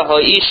Sheyeda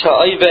Ha'ish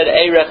Ha'oived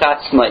Eirech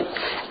Atzmai.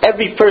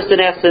 Every person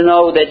has to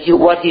know that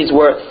what he's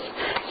worth.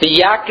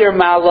 V'Yakir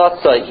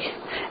Ma'alasai.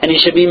 And he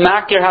should be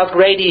makir how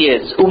great he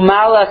is.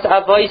 U'Malas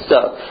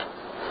Avoisav.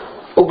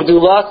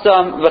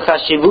 Ugdulasam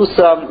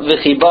v'chashivusam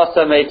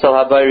v'chibasam eitzel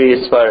habayri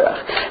yisparach.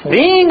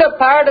 Being a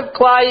part of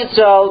Klal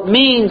Yisrael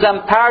means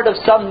I'm part of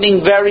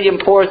something very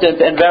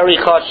important and very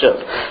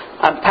chashuv.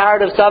 I'm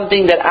part of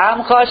something that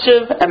I'm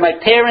chashuv and my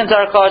parents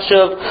are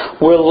chashuv.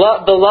 We're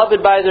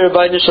beloved by the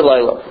Rebbeinu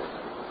Shalom.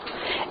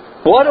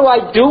 What do I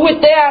do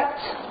with that?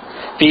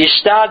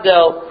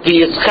 V'yishtadel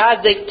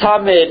v'yischadek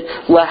tamid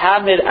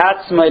lahamid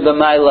atzmai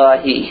b'mayla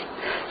ahi.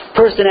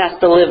 Person has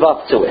to live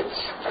up to it.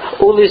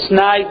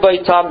 Ulisnai by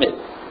tamid.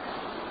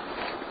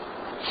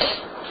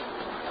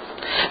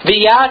 And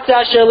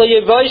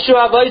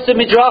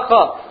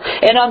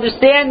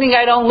understanding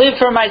I don't live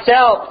for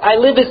myself, I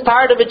live as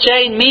part of a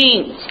chain,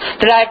 means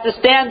that I have to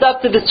stand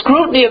up to the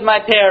scrutiny of my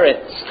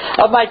parents,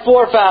 of my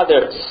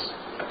forefathers.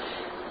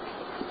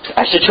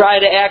 I should try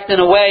to act in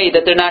a way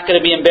that they're not going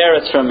to be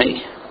embarrassed from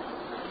me.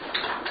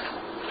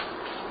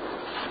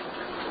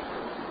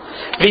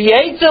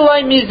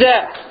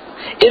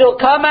 It'll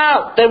come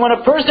out that when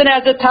a person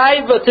has a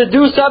taiva to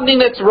do something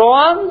that's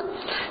wrong,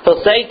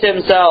 he'll say to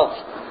himself,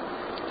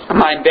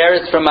 am I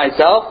embarrassed for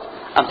myself?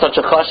 I'm such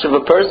a chush of a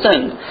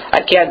person.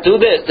 I can't do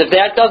this. If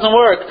that doesn't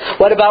work,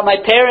 what about my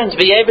parents?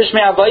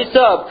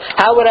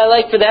 How would I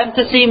like for them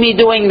to see me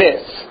doing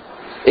this?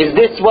 Is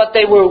this what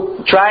they were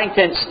trying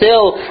to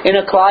instill in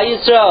a Klal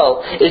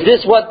Yisrael? Is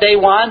this what they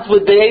want?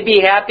 Would they be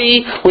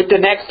happy with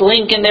the next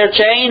link in their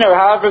chain, or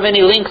however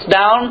many links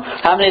down,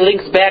 how many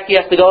links back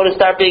you have to go to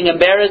start being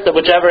embarrassed of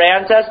whichever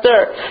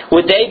ancestor?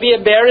 Would they be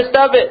embarrassed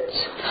of it?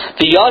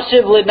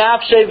 V'yoshiv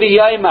l'nafshei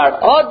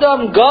v'yoymar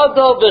Adam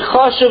gadol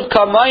v'choshev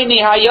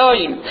kamayni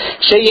hayoyim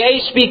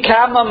sheyesh bi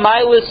kama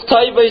mailis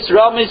toivos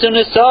ramis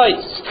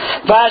unesois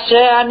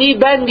v'asher ani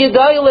ben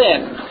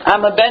gedolim.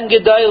 I'm a ben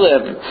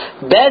gedolim.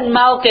 Ben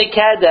Malkei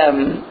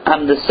Kedem,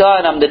 I'm the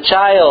son, I'm the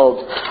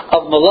child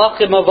of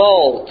Malachim of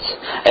old.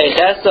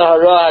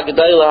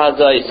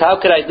 How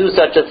could I do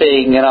such a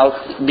thing? And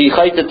I'll be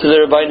chayted to the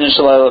Rebbeinu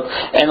Shalom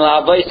and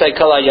la'avoisai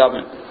kol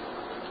hayamim.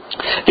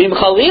 If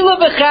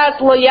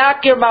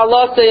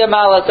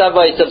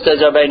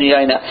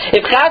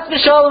chas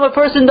v'sholem a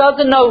person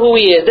doesn't know who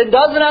he is and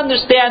doesn't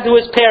understand who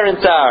his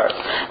parents are,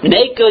 he'll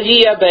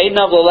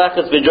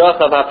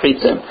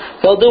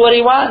do what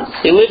he wants.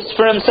 He lives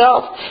for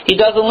himself. He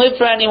doesn't live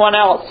for anyone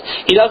else.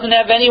 He doesn't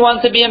have anyone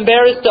to be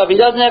embarrassed of. He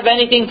doesn't have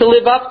anything to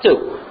live up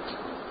to.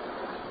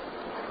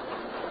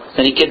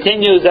 And he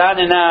continues on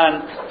and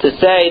on to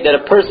say that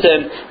a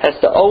person has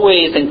to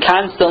always and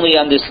constantly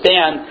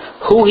understand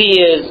who he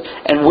is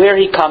and where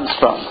he comes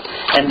from.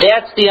 And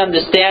that's the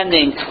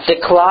understanding that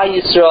Klal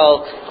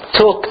Yisrael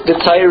took the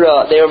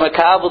Torah. They were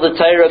makabel the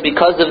Torah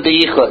because of the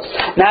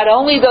yichud. Not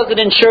only does it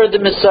ensure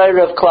the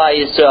Messiah of Klal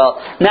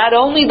Yisrael, not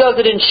only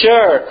does it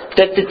ensure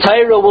that the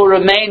Torah will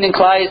remain in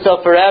Klal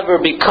Yisrael forever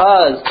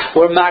because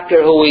we're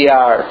makir who we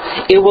are,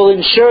 it will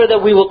ensure that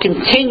we will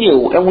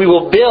continue and we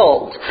will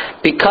build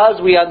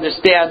because we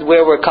understand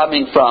where we're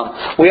coming from.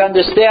 We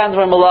understand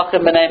we're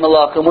malachim b'nei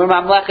malachim. We're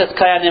mamlechas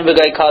kayanim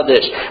v'gai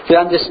kadosh. If we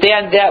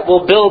understand that,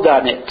 we'll build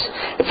on it.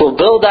 If we'll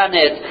build on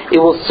it,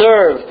 it will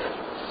serve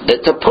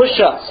to push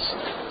us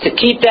to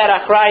keep that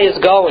achrayus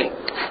going.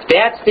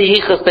 That's the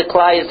yichus that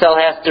Klal Yisrael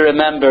has to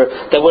remember,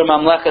 that we're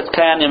mamlechas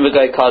kayanim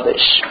v'gai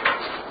kadosh.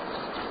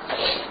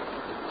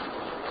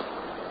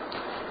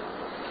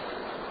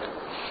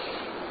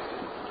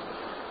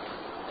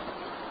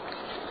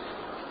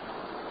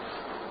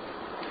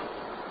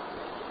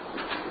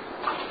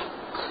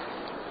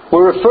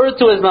 We're referred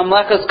to as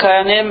mamlechas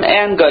kayanim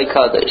and gai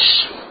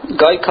kadosh.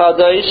 Gai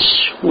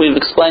kadosh, we've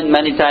explained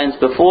many times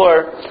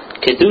before.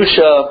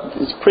 Kedusha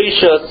is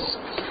precious,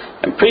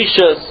 and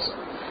precious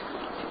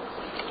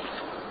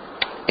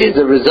is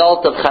a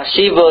result of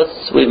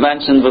chashivos. We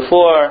mentioned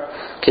before,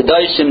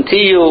 kedoshim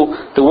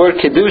tiyu. The word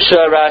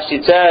kedusha,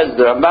 Rashi says,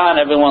 the Ramban,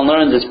 everyone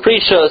learns is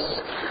precious.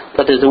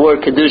 but there's the word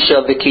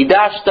kedusha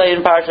v'kidashta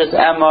in Parshas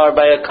Emor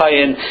by a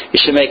kohen.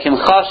 You should make him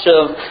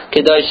chashuv.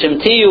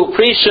 Kedoshim tiyu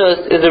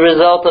precious is a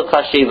result of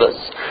chashivas.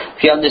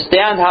 If you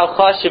understand how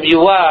chashuv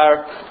you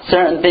are,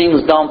 certain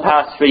things don't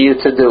pass for you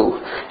to do.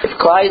 If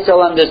Klal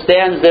Yisrael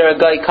understands they're a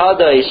Goy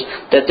Kadosh,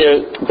 that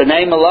they're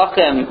B'nai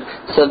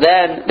Malachim, so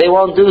then they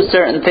won't do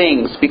certain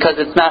things because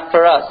it's not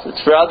for us,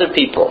 it's for other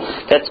people.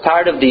 That's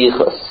part of the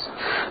Yichus.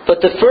 But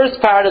the first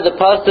part of the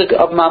pasuk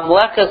of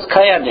Mamlekas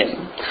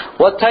Kayanim,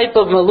 what type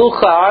of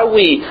Melucha are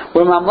we?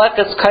 We're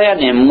Mamlekas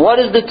Kayanim. What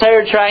is the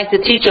Torah trying to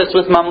teach us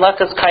with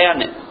Mamlekas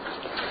Kayanim?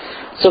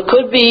 So it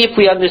could be if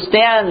we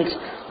understand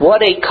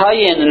what a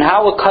Kayan and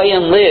how a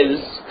Kayan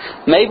lives,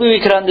 maybe we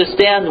could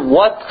understand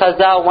what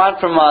Chazal want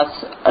from us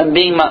and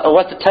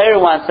what the Torah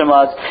wants from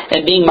us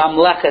and being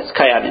Mamlekas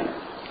Kayanim.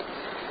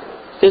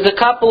 There's a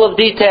couple of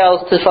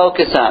details to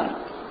focus on.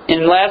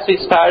 In last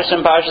week's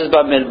Parshas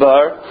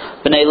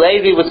Bamidbar, Bnei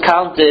Levi was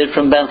counted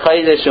from Ben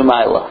Chodesh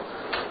Umayla.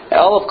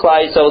 All of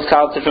Klal Yisrael was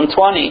counted from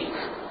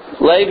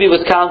 20. Levi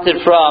was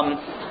counted from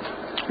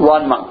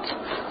 1 month.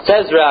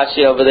 Says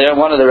Rashi over there,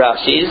 one of the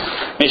Rashis,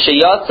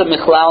 Mishayatza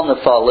Michlal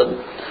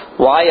Nefalin.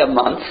 Why a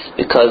month?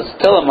 Because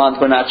till a month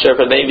we're not sure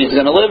if a baby is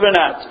going to live or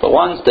not. But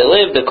once they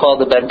live, they're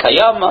called the Ben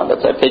Kayama.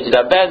 That's why Pidgid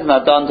Abed is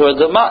not done till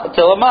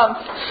a month.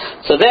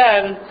 So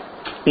then,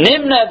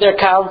 Nimna, they're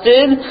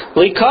counted,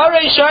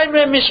 Likarei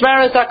Shoimrim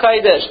Mishmeres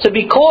HaKodesh, to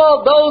be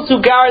called those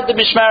who guard the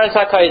Mishmeres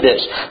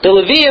HaKodesh. The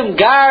Levium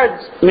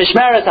guards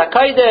Mishmeres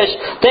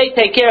HaKodesh, they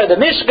take care of the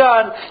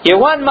Mishkan. You're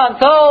 1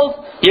 month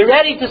old, you're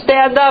ready to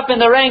stand up in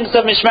the ranks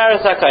of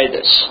Mishmeres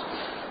HaKodesh.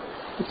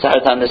 It's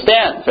hard to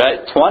understand,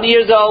 right? 20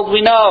 years old,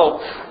 we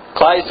know.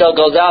 Klal Yisrael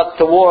goes out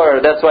to war,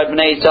 that's why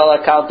Bnei Yisrael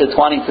are counted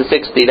 20 to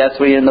 60, that's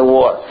where you're in the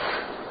war.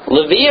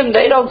 Levium,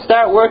 they don't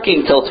start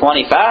working till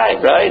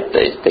 25, right?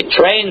 They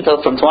train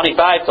from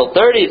 25 till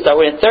 30, so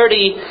we're at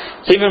 30,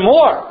 it's even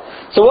more.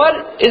 So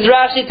what is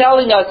Rashi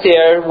telling us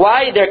here?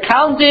 Why they're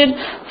counted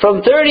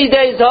from 30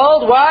 days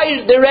old?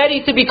 Why they're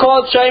ready to be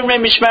called Shoimrei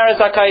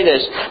Mishmeres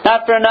HaKodesh?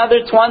 Not for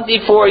another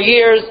 24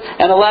 years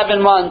and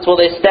 11 months will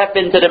they step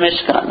into the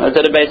Mishkan, or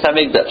to the Beis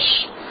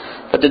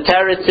HaMikdash. But the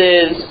teretz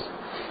is,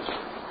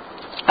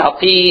 I'll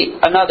see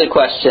another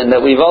question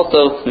that we've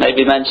also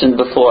maybe mentioned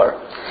before.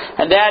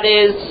 And that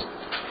is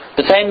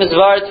the famous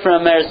word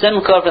from Meir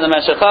Simcha from the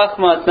Meshech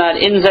Chochmah. It's not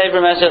in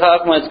Zever Meshech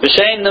Chochmah, it's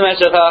B'Shem the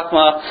Meshech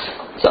Chochmah.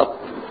 So,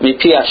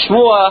 Mipi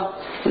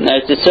Hashmua, in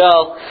Eretz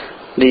Yisrael,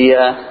 the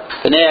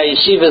Bnei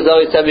Yeshivas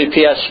always said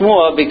Mipi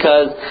Hashmua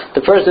because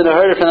the person who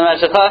heard it from the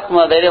Meshech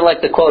Chochmah, they didn't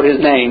like to quote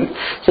his name.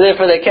 So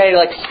therefore they carried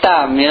like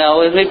Stam,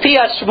 Mipi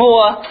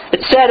Hashmua,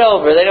 it's said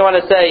over. They didn't want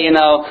to say,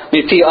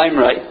 Mipi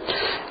Imrei.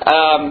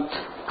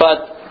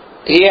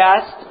 But he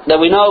asked, that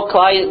we know the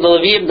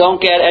Levim don't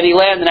get any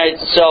land in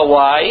Eretz Yisrael.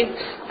 Why?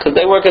 Because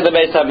they work in the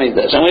Beis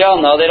HaMikdash. And we all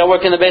know they don't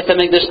work in the Beis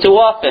HaMikdash too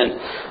often.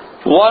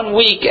 1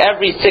 week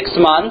every 6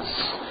 months,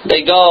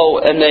 they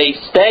go and they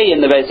stay in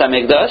the Beis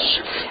HaMikdash.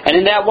 And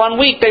in that 1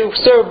 week, they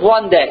serve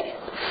 1 day.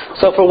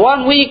 So for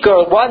 1 week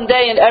or 1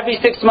 day in every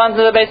 6 months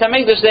in the Beis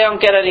HaMikdash, they don't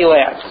get any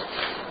land.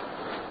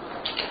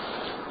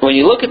 When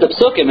you look at the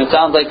Psukim, it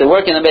sounds like they're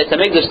working in the Beis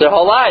HaMikdash their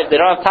whole lives. They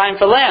don't have time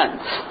for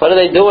land. What are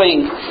they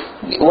doing?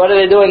 What are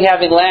they doing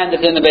having land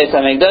if they're in the Beis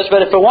HaMikdash?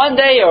 But if for 1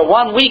 day or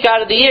 1 week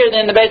out of the year they're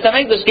in the Beis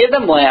HaMikdash, give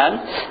them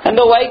land, and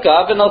they'll wake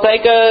up and they'll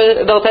take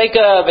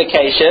a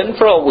vacation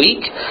for a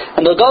week,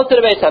 and they'll go to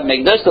the Beis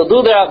HaMikdash, they'll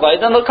do their avodah,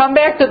 and they'll come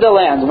back to the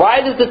land.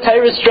 Why does the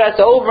Torah stress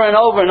over and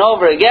over and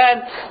over again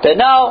that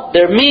no,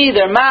 they're me,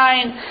 they're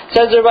mine?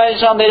 Says the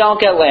Rebbeinu Shalom, they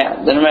don't get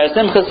land. And Meir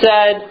Simcha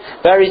said,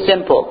 very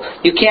simple,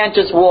 you can't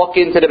just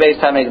walk into the Beis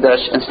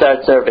HaMikdash and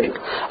start serving.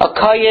 A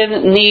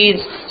Kohen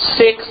needs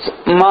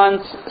 6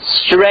 months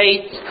straight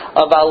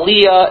of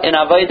Aliyah and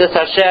Avodas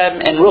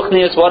Hashem and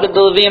Ruchnius. What did the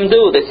Levium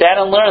do? They sat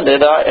and learned. They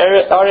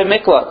are in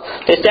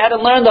Miklat. They sat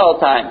and learned the whole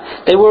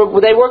time. They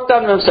worked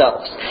on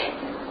themselves.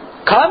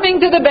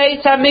 Coming to the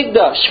Beis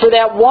HaMikdash for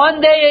that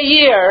 1 day a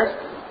year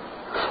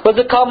was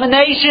a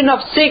culmination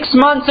of 6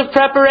 months of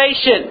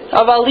preparation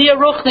of Aliyah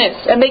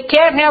Ruchnis, and they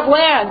can't have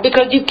land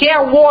because you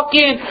can't walk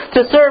in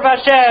to serve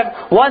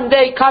Hashem 1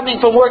 day coming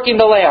from working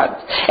the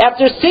land.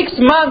 After 6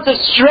 months of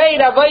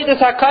straight Avodas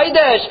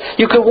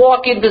HaKodesh, you could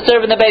walk in to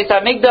serve in the Beis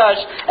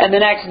HaMikdash, and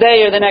the next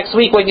day or the next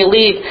week when you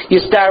leave,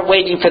 you start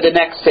waiting for the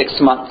next 6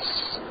 months.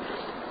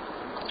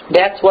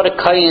 That's what a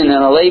Kohen and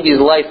a Levi's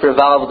life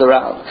revolved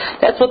around.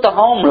 That's what the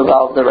home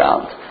revolved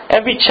around.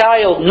 Every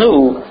child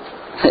knew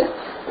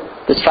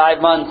there's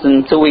 5 months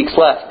and 2 weeks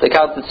left. They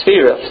counted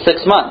Sfira for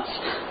 6 months.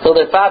 So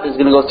their father is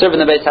going to go serve in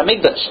the Beis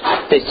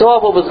HaMikdash. They saw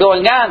what was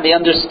going on. They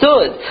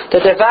understood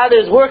that their father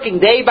is working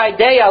day by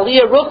day,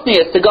 Aliyah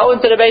Ruchnius, to go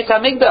into the Beis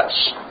HaMikdash.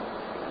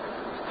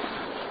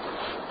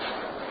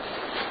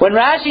 When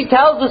Rashi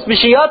tells us,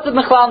 Mishiyotzav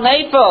Mechlal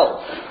Neifel,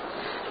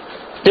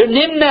 their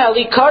Nimna,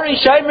 Likari,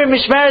 Shomer,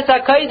 Mishmeres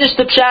HaKodesh,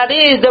 the pshat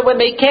is that when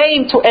they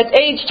came at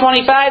age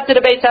 25 to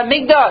the Beis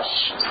HaMikdash,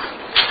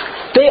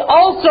 They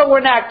also were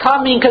not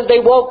coming because they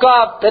woke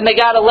up and they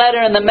got a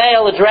letter in the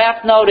mail, a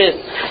draft notice.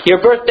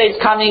 Your birthday's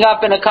coming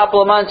up in a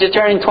couple of months, you're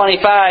turning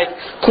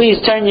 25. Please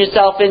turn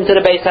yourself into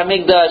the Beis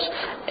HaMikdash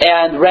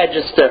and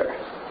register.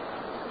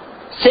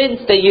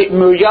 Since the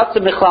Yatsa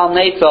Michlal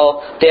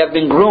Nefel, they have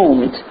been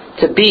groomed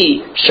to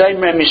be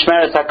Shomer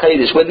Mishmeres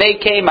HaKodesh. When they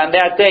came on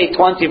that day,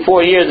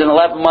 24 years and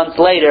 11 months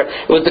later,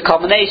 it was the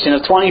culmination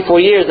of 24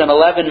 years and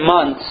 11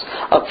 months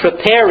of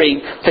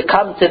preparing to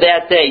come to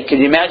that day.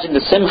 Can you imagine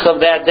the simcha of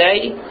that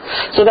day?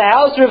 So the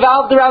house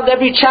revolved around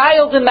every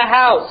child in the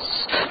house.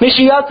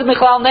 Mishiyatza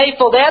Michlal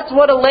Nefel, that's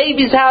what a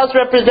Levi's house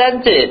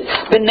represented.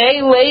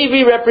 B'nai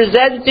Levi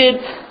represented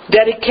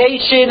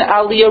dedication,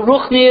 aliyah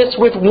ruchnius,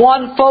 with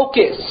one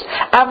focus.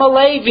 I'm a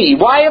Levi.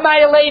 Why am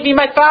I a Levi?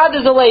 My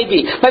father's a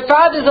Levi. My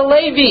father's a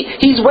Levi.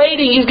 He's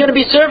waiting. He's going to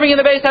be serving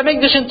in the Beis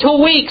HaMikdash in 2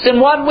 weeks,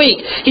 in 1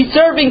 week. He's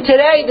serving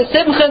today, the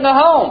simcha in the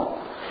home.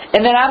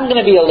 And then I'm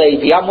going to be a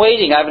Levi. I'm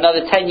waiting. I have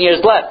another 10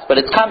 years left,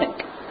 but it's coming.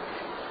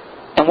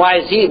 And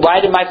why did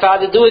my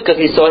father do it?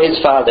 Because he saw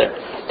his father.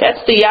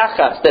 That's the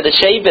yachas that a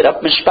Shevet of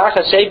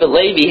Mishpacha Shevet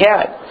Levi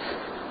had.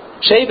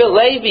 Shevet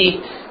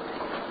Levi,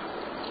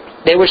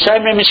 they were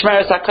Shomer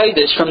Mishmeres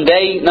HaKodesh from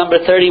day number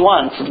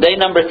 31, from day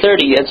number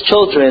 30 as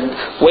children,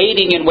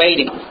 waiting and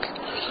waiting.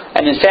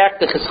 And in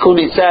fact, the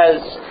Chizkuni says,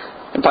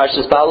 in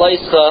Parshas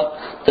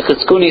Ba'aloischa, the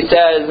Chizkuni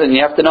says, and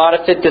you have to know how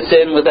to fit this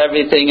in with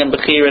everything and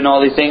Bechir and all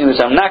these things, which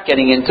I'm not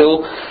getting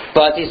into,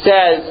 but he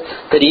says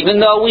that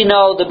even though we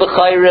know the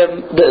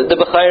Bechayrim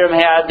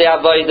had the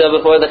Avodah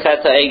before the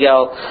Chet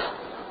HaEgel,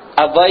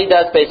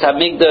 Avodas Beis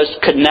HaMikdash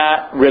could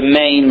not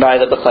remain by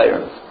the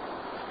Bechayrim.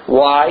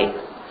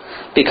 Why?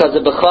 Because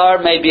a Bechar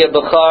may be a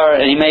Bechar,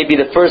 and he may be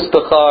the first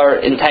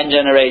Bechar in 10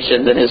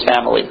 generations in his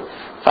family.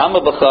 If I'm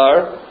a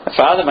Bechar, my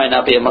father might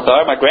not be a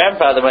Bechar, my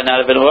grandfather might not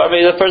have been a Bechar,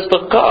 maybe the first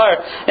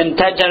Bechar in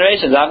 10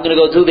 generations. I'm going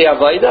to go do the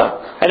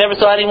Avodah. I never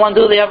saw anyone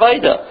do the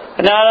Avodah.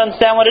 And now I don't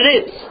understand what it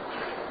is.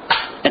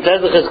 It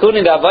says the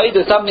Chizkuni, the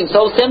Avodah is something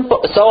so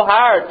simple, so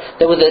hard,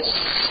 that with a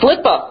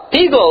slip-up,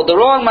 pigol, the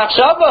wrong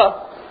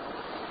machshava,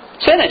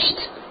 it's finished.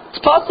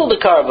 It's possible to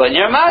karva, and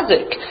you're a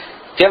mazik.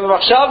 If you have a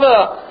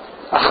machshava,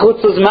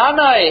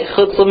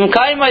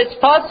 it's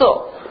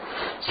puzzle.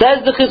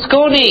 Says the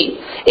Chizkuni,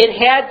 it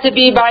had to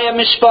be by a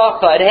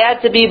mishpacha, it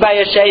had to be by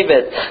a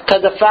shevet, because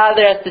a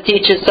father has to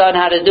teach his son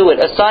how to do it.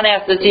 A son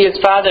has to see his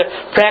father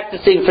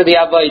practicing for the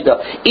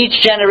avodah.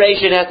 Each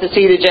generation has to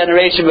see the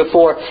generation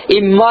before.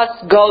 It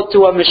must go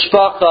to a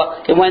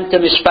mishpacha. It went to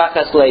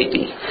Mishpachas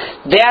Levi.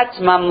 That's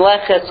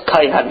Mamleches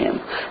Kaihanim.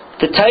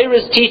 The Torah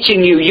is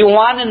teaching you. You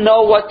want to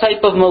know what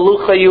type of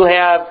malucha you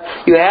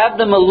have. You have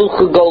the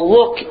malucha. Go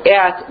look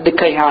at the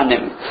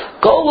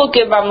Kaihanim. Go look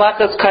at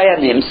Mamlechas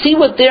Kaihanim. See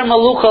what their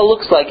malucha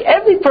looks like.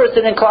 Every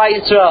person in Klal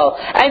Yisrael.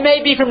 I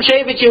may be from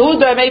Shevet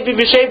Yehuda. I may be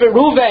from Shevet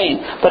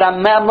Ruvain. But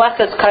I'm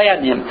Mamlechas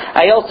Kaihanim.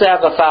 I also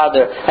have a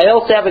father. I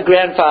also have a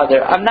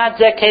grandfather. I'm not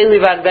Zekeli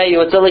Van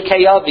Veyu. It's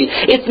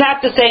Elikayavi. It's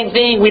not the same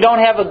thing. We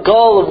don't have a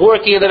goal of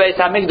working in the Beis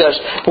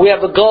HaMikdash. We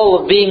have a goal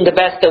of being the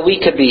best that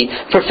we could be.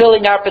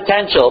 Fulfilling our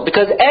potential.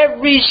 Because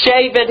every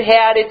Shevet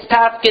had its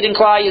tafkid in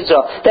Klal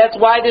Yisrael. That's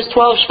why there's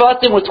 12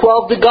 Shvatim with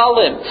 12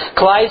 Degalim.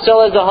 Klal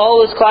Yisrael as a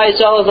whole is Klal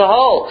Yisrael as a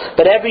whole.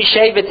 But every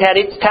Shevet had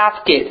its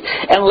tafkid.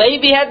 And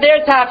Levi had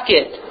their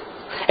tafkid.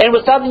 And it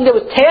was something that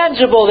was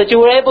tangible, that you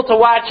were able to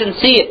watch and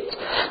see it.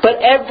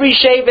 But every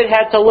Shevet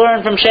had to learn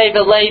from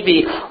Shevet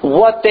Levi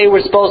what they were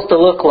supposed to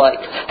look like,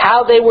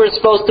 how they were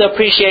supposed to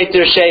appreciate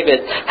their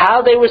Shevet, how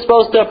they were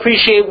supposed to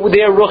appreciate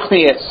their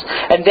Ruchnius.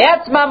 And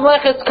that's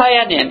Mamleches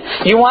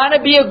Kayanim. You want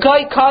to be a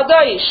guy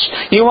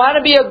Kadosh. You want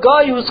to be a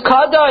guy who's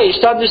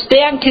Kadosh, to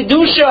understand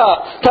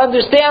Kedusha, to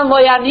understand Lo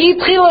Yani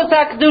Tchilas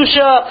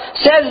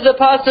HaKedusha. Says the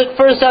Pasuk,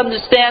 first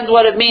understand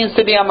what it means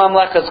to be a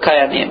Mamleches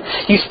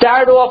Kayanim. You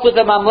start off with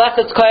a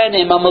Mamleches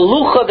Kayanim, a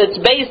Malucha that's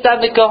based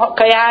on the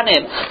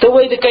Kayanim. The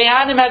way the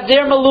Kayanim have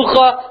their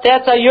Malucha,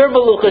 that's how your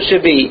Malucha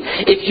should be.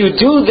 If you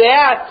do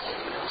that,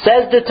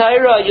 says the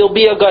Torah, you'll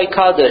be a Goy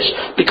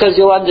Kaddish, because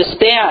you'll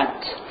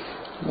understand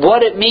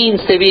what it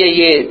means to be a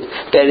Yid.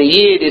 That a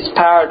Yid is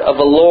part of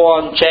a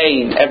long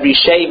chain. Every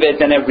Shevet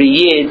and every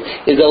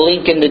Yid is a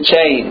link in the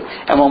chain.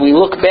 And when we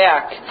look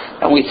back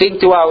and we think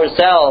to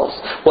ourselves,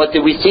 what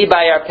did we see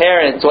by our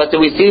parents? What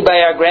did we see by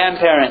our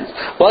grandparents?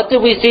 What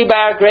did we see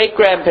by our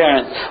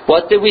great-grandparents?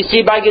 What did we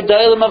see by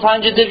Gedolim of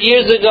hundreds of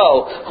years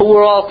ago, who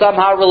were all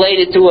somehow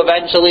related to?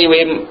 Eventually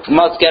we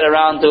must get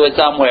around to it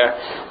somewhere.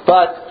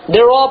 But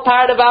they're all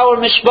part of our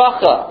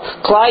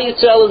mishpacha. Klal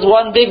Yisrael is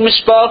one big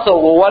mishpacha.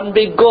 We're one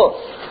big guf.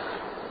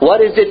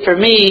 What is it for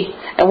me,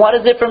 and what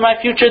is it for my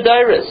future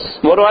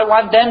dairis? What do I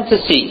want them to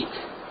see?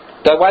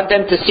 Do I want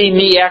them to see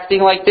me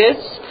acting like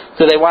this?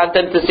 Do they want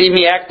them to see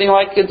me acting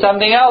like in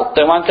something else?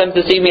 Do I want them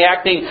to see me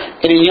acting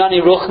in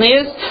Inyani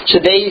Ruchnius?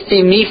 Should they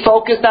see me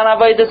focused on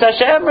Avodas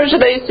Hashem, or should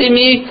they see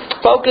me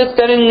focused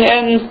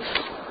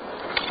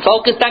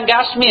focused on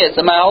Gashmias,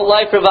 and my whole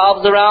life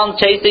revolves around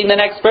chasing the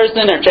next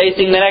person, or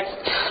chasing the next,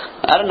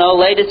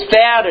 latest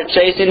fad, or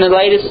chasing the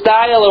latest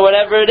style, or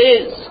whatever it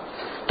is?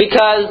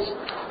 Because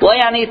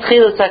Layani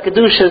Tchilas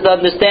HaKedusha is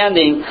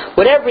understanding,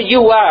 whatever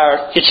you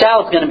are, your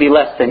child's going to be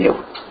less than you.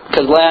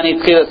 Because Layani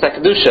Tchilas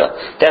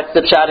HaKedusha, that's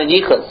the Pshat in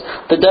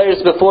Yichus. The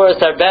Dairis before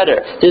us are better.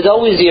 There's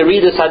always the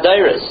Yeridus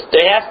HaDairis.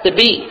 There has to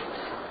be.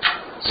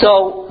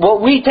 So,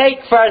 what we take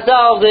for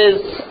ourselves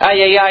is,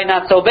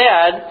 not so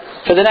bad.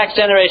 For the next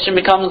generation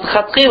becomes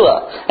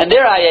Chatchila. And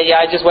their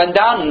just went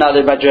down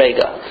another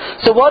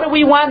Madrega. So what do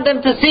we want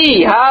them to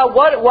see?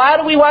 Why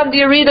do we want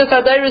the Yeridus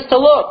HaDairis to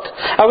look?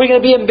 Are we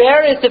going to be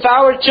embarrassed if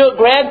our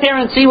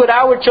grandparents see what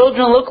our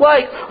children look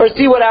like? Or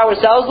see what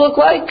ourselves look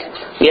like?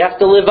 We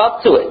have to live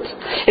up to it.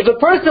 If a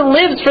person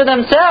lives for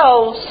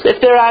themselves,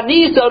 if their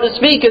ani, so to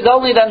speak, is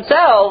only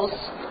themselves,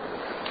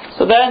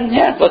 so then,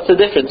 what's the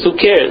difference? Who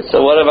cares?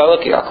 So what am I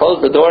looking? I'll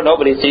close the door,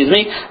 nobody sees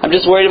me. I'm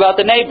just worried about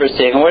the neighbors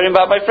seeing. I'm worried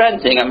about my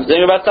friends seeing. I'm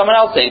thinking about someone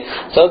else seeing.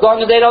 So as long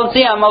as they don't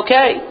see, I'm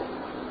okay.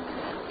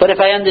 But if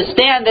I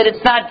understand that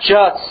it's not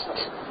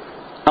just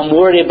I'm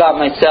worried about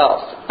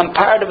myself. I'm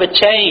part of a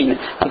chain.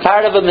 I'm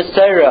part of a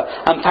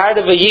Mesorah. I'm part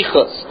of a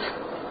Yichus.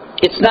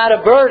 It's not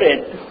a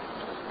burden.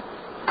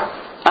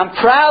 I'm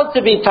proud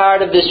to be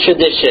part of this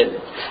tradition.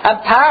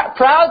 I'm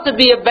proud to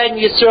be a Ben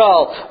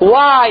Yisrael.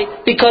 Why?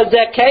 Because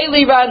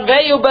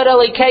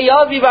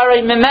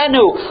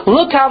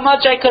look how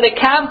much I could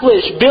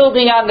accomplish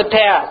building on the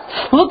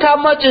past. Look how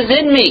much is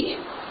in me.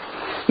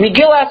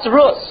 Megillas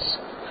Rus.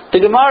 The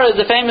Gemara is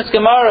a famous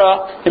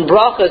Gemara in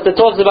Brachas that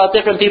talks about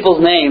different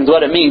people's names,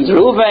 what it means.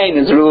 Reuven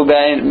is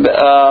Reuven,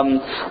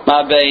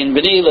 Mabein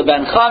Beni,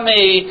 Leben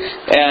Chami,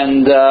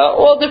 and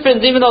all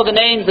different, even though the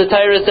names, the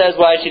Torah says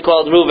why she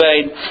called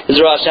Reuven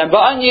is Rosh Hashanah.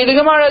 The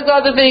Gemara has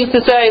other things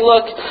to say.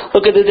 Look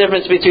at the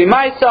difference between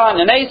my son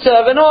and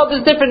Esav, and all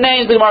these different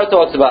names the Gemara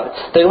talks about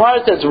it. The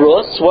Gemara says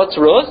Rus. What's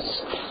Rus?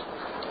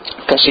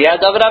 Kashiyah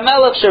David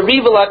HaMelech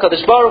Shariva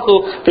LaKadosh Baruch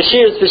Hu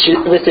B'shiras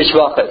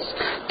V'Tishvachos.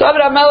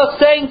 David HaMelech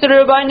saying to the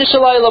Rebbeinu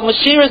Shalayla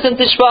B'shiras and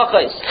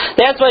Tishvachos.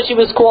 That's why she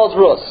was called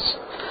Rus.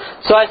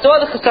 So I saw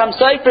the Chassam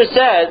Sofer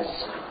says,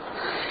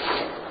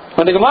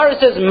 when the Gemara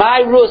says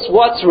my Rus,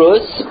 what's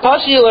Rus?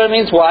 Pashi learn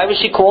means why was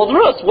she called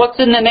Rus? What's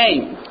in the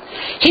name?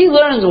 He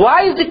learns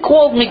why is it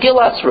called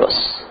Megillas Rus?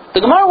 The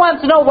Gemara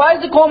wants to know why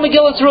is it called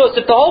Megillas Rus?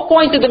 If the whole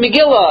point of the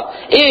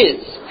Megillah is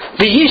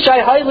the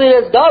Yishai Hailid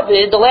as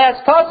David, the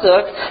last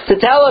pasuk, to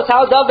tell us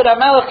how David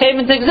HaMelech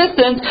came into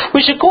existence, we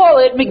should call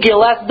it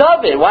Megillas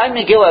David. Why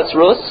Megillas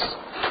Rus?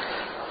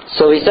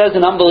 So he says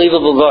an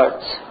unbelievable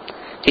words.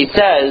 He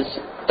says,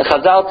 the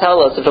Chazal tell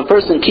us, if a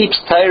person keeps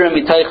Torah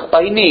mitaych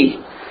aini,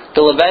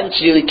 they'll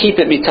eventually keep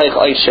it mitaych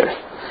aisher.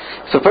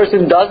 If a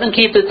person doesn't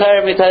keep the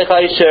Torah mitaych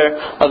aisher,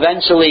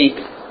 eventually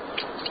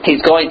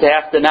he's going to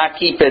have to not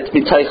keep it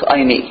mitaych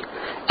aini.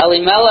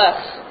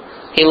 Elimelech,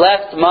 he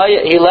left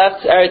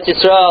Eretz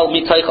Yisrael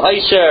mitaych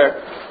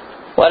aisher.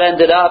 What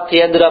ended up? He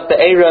ended up the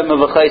Aram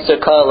of a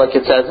Chayser Kal, like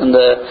it says in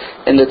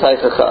the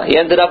Teichacha. He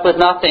ended up with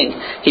nothing.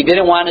 He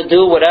didn't want to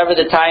do whatever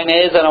the tain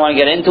is. I don't want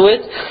to get into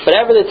it.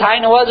 Whatever the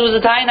tain was, it was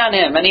a tain on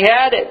him, and he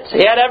had it.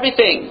 He had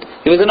everything.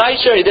 He was an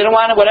Aisher. He didn't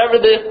want it,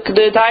 whatever the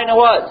tain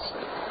was.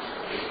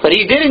 But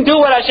he didn't do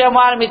what Hashem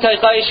wanted him to.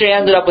 He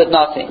ended up with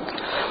nothing.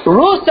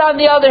 Rus, on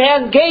the other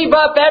hand, gave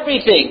up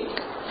everything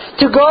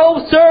to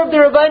go serve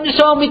the Rebbeinu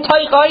Shalom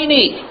mitaych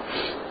aini.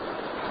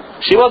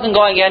 She wasn't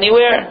going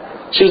anywhere.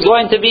 She was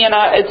going to be a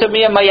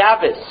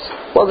Mayavis.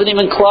 Wasn't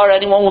even clear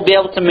anyone would be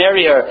able to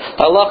marry her.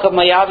 Allah of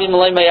Mayavi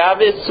Malay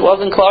Mayavis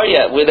wasn't clear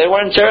yet. They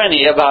weren't sure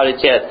about it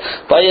yet.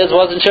 Bayaz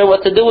wasn't sure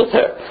what to do with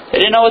her. They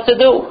didn't know what to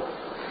do.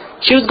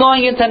 She was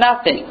going into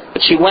nothing,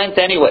 but she went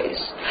anyways.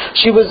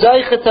 She was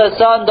Zaychet her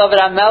son David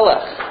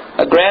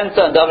HaMelech, a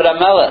grandson David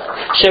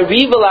HaMelech.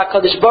 Shariva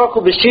LaKadosh Baruch Hu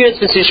B'shiras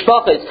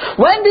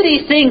V'Tishvachos. When did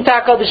he sing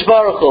HaKadosh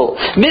Baruch Hu?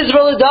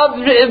 Mizra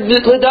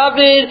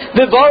LeDavid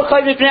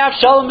V'Baruchai V'Pnei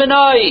Avshalom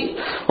B'nai.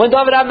 When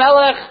David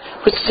HaMelech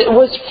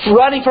was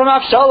running from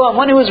Avshalom,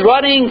 when he was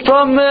running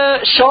from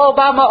Shaul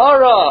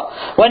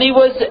B'Ma'ara, when he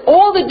was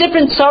all the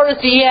different sorrows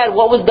he had,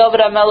 what was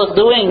David HaMelech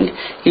doing?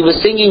 He was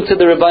singing to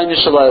the Rebbeinu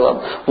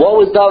Shalom. What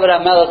was David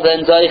HaMelech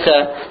then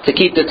Zaycha to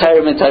keep the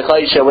Torah mitaych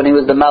aisher when he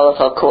was the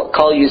Melech of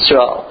Kol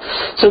Yisrael?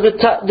 So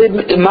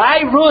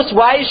my Rus,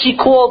 why is she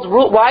called?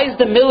 Why is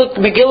the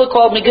Megillah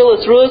called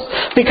Megillas Rus?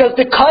 Because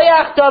the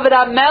Koyach David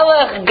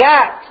HaMelech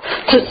got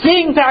to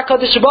sing to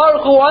HaKadosh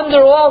Baruch Hu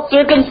under all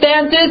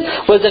circumstances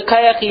was a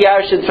Koyach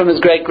Yarshid from his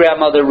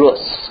great-grandmother Rus.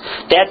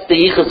 That's the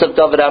Yichus of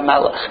David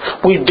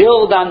HaMelech. We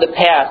build on the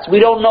past. We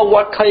don't know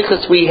what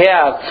Koyachas we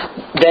have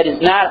that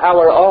is not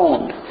our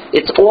own.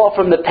 It's all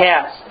from the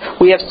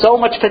past. We have so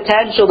much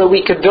potential that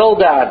we could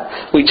build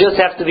on. We just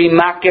have to be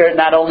makir,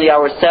 not only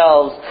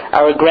ourselves,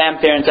 our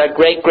grandparents, our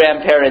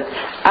great-grandparents.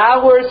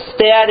 Our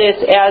status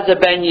as a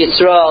Ben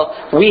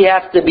Yisrael, we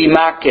have to be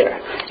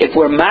makir. If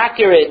we're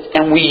makir it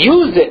and we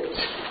use it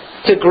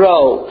to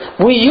grow,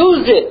 we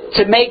use it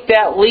to make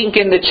that link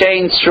in the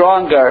chain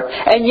stronger.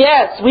 And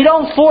yes, we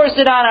don't force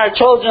it on our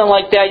children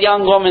like that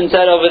young woman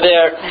said over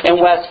there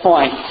in West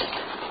Point.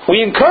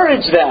 We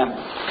encourage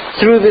them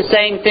through the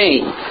same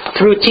thing,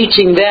 through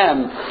teaching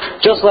them.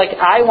 Just like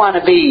I want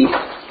to be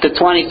the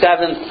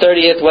 27th,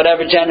 30th,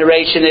 whatever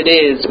generation it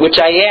is,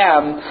 which I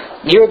am,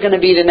 you're going to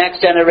be the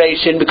next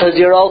generation because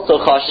you're also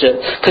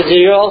chashiv, because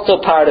you're also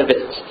part of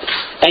it.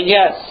 And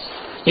yes,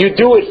 you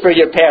do it for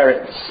your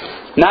parents.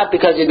 Not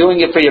because you're doing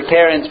it for your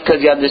parents,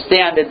 because you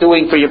understand that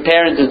doing for your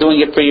parents is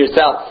doing it for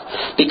yourself.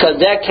 Because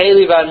that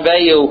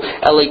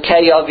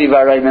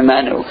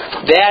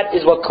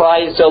is what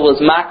Klal Yisrael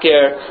was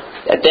makir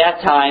at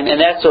that time,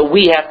 and that's what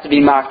we have to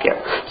be makir.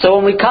 So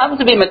when we come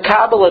to be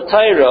Mekabel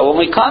Torah, when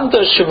we come to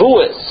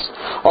Shavuos,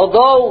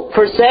 although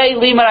per se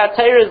Limud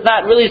Torah is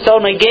not really so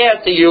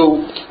negea to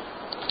you,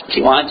 if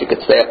you want, you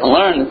could stay up and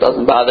learn. It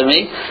doesn't bother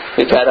me.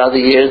 We've had other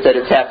years that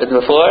it's happened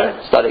before,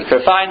 studying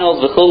for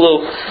finals,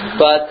 v'chulu.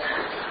 But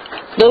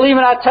the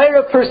Limud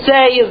Torah per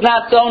se is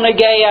not so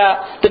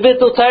negea. The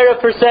Bittul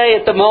Torah per se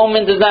at the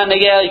moment is not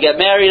negea. You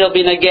get married, it'll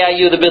be negea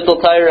you, the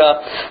Bittul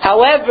Torah.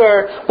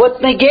 However,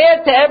 what's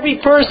negea to every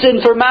person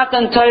for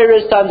Matan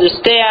Torah is to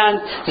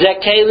understand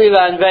Zekeli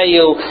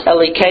v'anveyu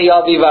elikei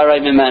avi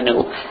v'aray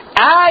mimenu.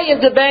 I,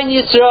 as a Ben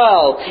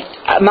Yisrael,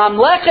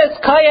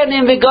 Mamleches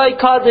Kayanim V'Goy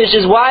Kadosh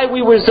is why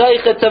we were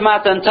Zaycha to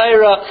Matan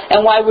Torah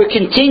and why we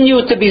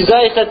continue to be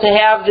Zaycha to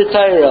have the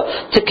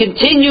Torah, to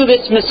continue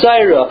this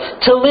Messiah,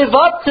 to live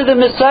up to the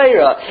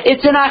Messiah.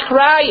 It's an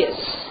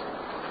achrayus.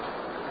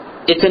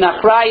 It's an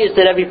achrayus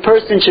that every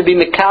person should be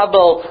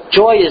mekabel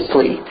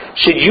joyously,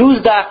 should use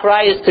the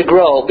achrayus to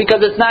grow,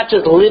 because it's not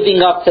just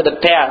living up to the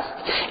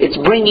past, it's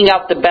bringing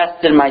out the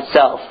best in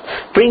myself.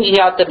 Bringing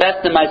out the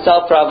best in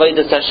myself for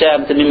Avodas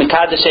Hashem, to be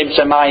Mekadosh Shem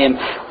Shamayim,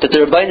 that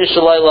the Rebbeinu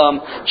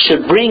Shalom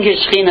should bring His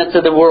Shekhinah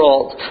to the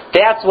world.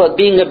 That's what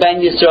being a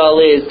Ben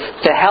Yisrael is,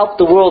 to help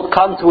the world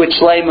come to its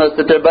shleimus,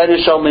 that the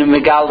Rebbeinu Shalom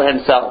Megala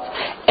Himself.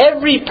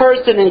 Every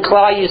person in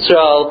Klal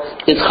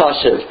Yisrael is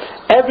chashiv.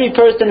 Every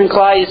person in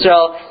Klal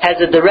Yisrael has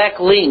a direct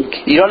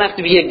link. You don't have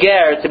to be a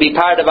ger to be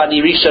part of Ani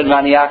Rishon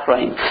v'Ani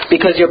Achraim,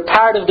 because you're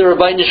part of the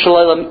Rebbeinu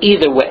Shalom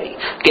either way.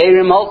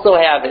 Gerim also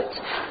have it.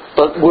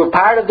 But we're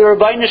part of the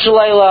Rebbeinu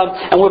Shalom,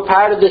 and we're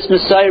part of this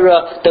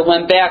Messiah that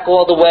went back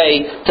all the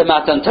way to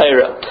Matan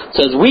Torah.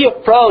 So as we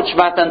approach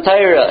Matan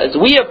Torah, as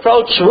we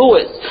approach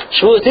Shavuos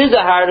is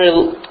a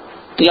harder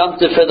Yom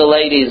Tov for the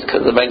ladies,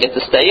 because they get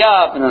to stay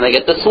up, and then they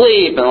get to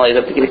sleep, and they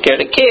have to take care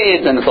of the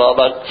kids, and it's all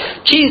about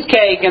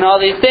cheesecake and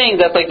all these things.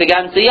 That's like the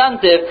Ganze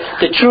Yom Tov.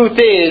 The truth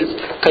is,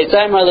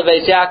 Kaisayimar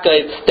Leveis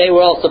Yaakov, they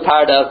were also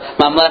part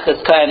of Mamleches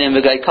Kayanim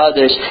V'Goy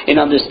Kadosh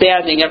in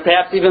understanding, and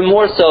perhaps even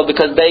more so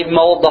because they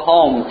mold the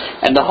home,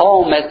 and the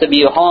home has to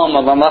be a home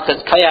of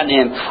Mamleches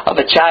Kayanim, of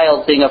a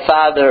child seeing a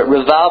father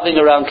revolving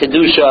around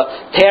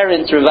Kedusha,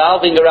 parents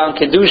revolving around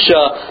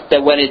Kedusha,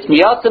 that when it's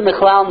Miyata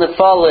Mechlal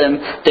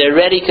Nefalim, they're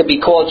ready to be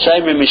called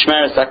Shomer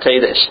Mishmeres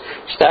HaKodesh.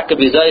 Shtaka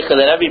b'Zoicha,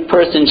 that every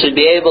person should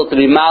be able to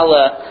be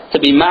mala, to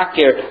be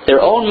makir, their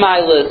own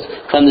milas,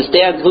 to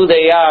understand who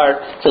they are,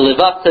 to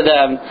live up to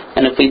them.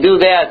 And if we do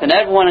that, then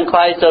everyone in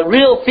Klal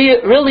Yisrael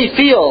really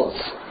feels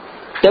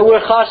that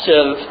we're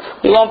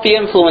chashiv. We won't be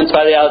influenced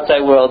by the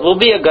outside world.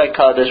 We'll be a Goy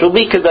Kadosh. We'll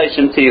be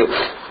Kedoshim to you.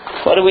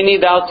 What do we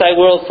need the outside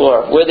world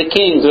for? We're the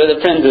kings, we're the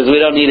princes,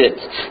 we don't need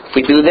it. If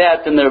we do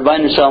that, then the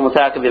Rebbeinu Shalom will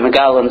be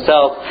Megal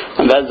himself,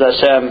 and Bez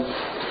Hashem,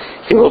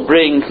 He will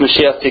bring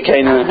Mashiach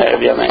Tzidkeinu and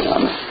Harav Yameinu.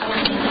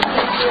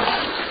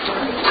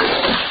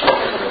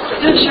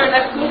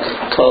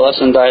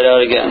 Coalition died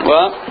out again.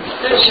 What?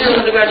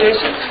 The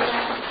graduation?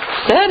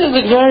 That is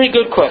a very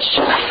good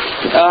question.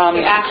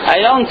 I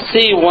don't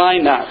see why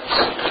not.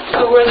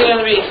 So where's it going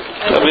to be?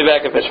 I'll be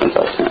back at Fishman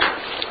Fest.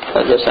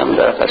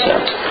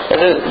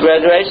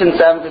 Graduation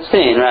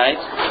 7:15, right?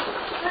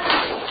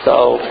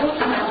 So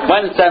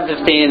when it's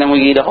 7:15 and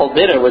we eat a whole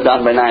dinner, we're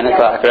done by 9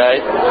 o'clock,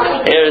 right?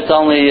 Here it's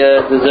only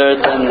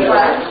dessert and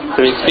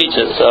 3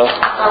 speeches, so,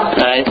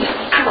 right?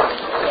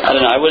 I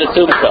don't know, I would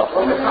assume so.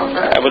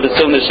 I would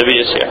assume there should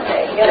be a share.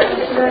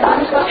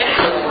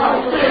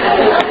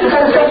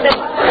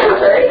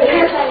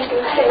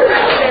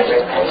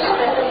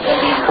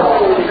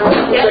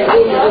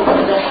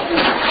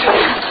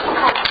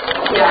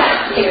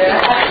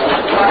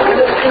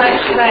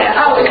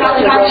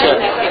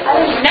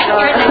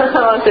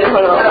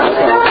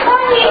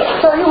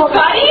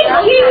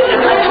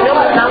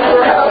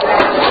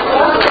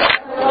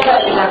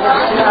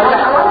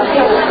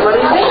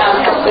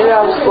 Maybe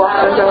I'll just walk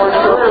since I want to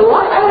go.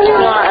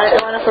 No, I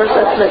want to first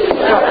estimate.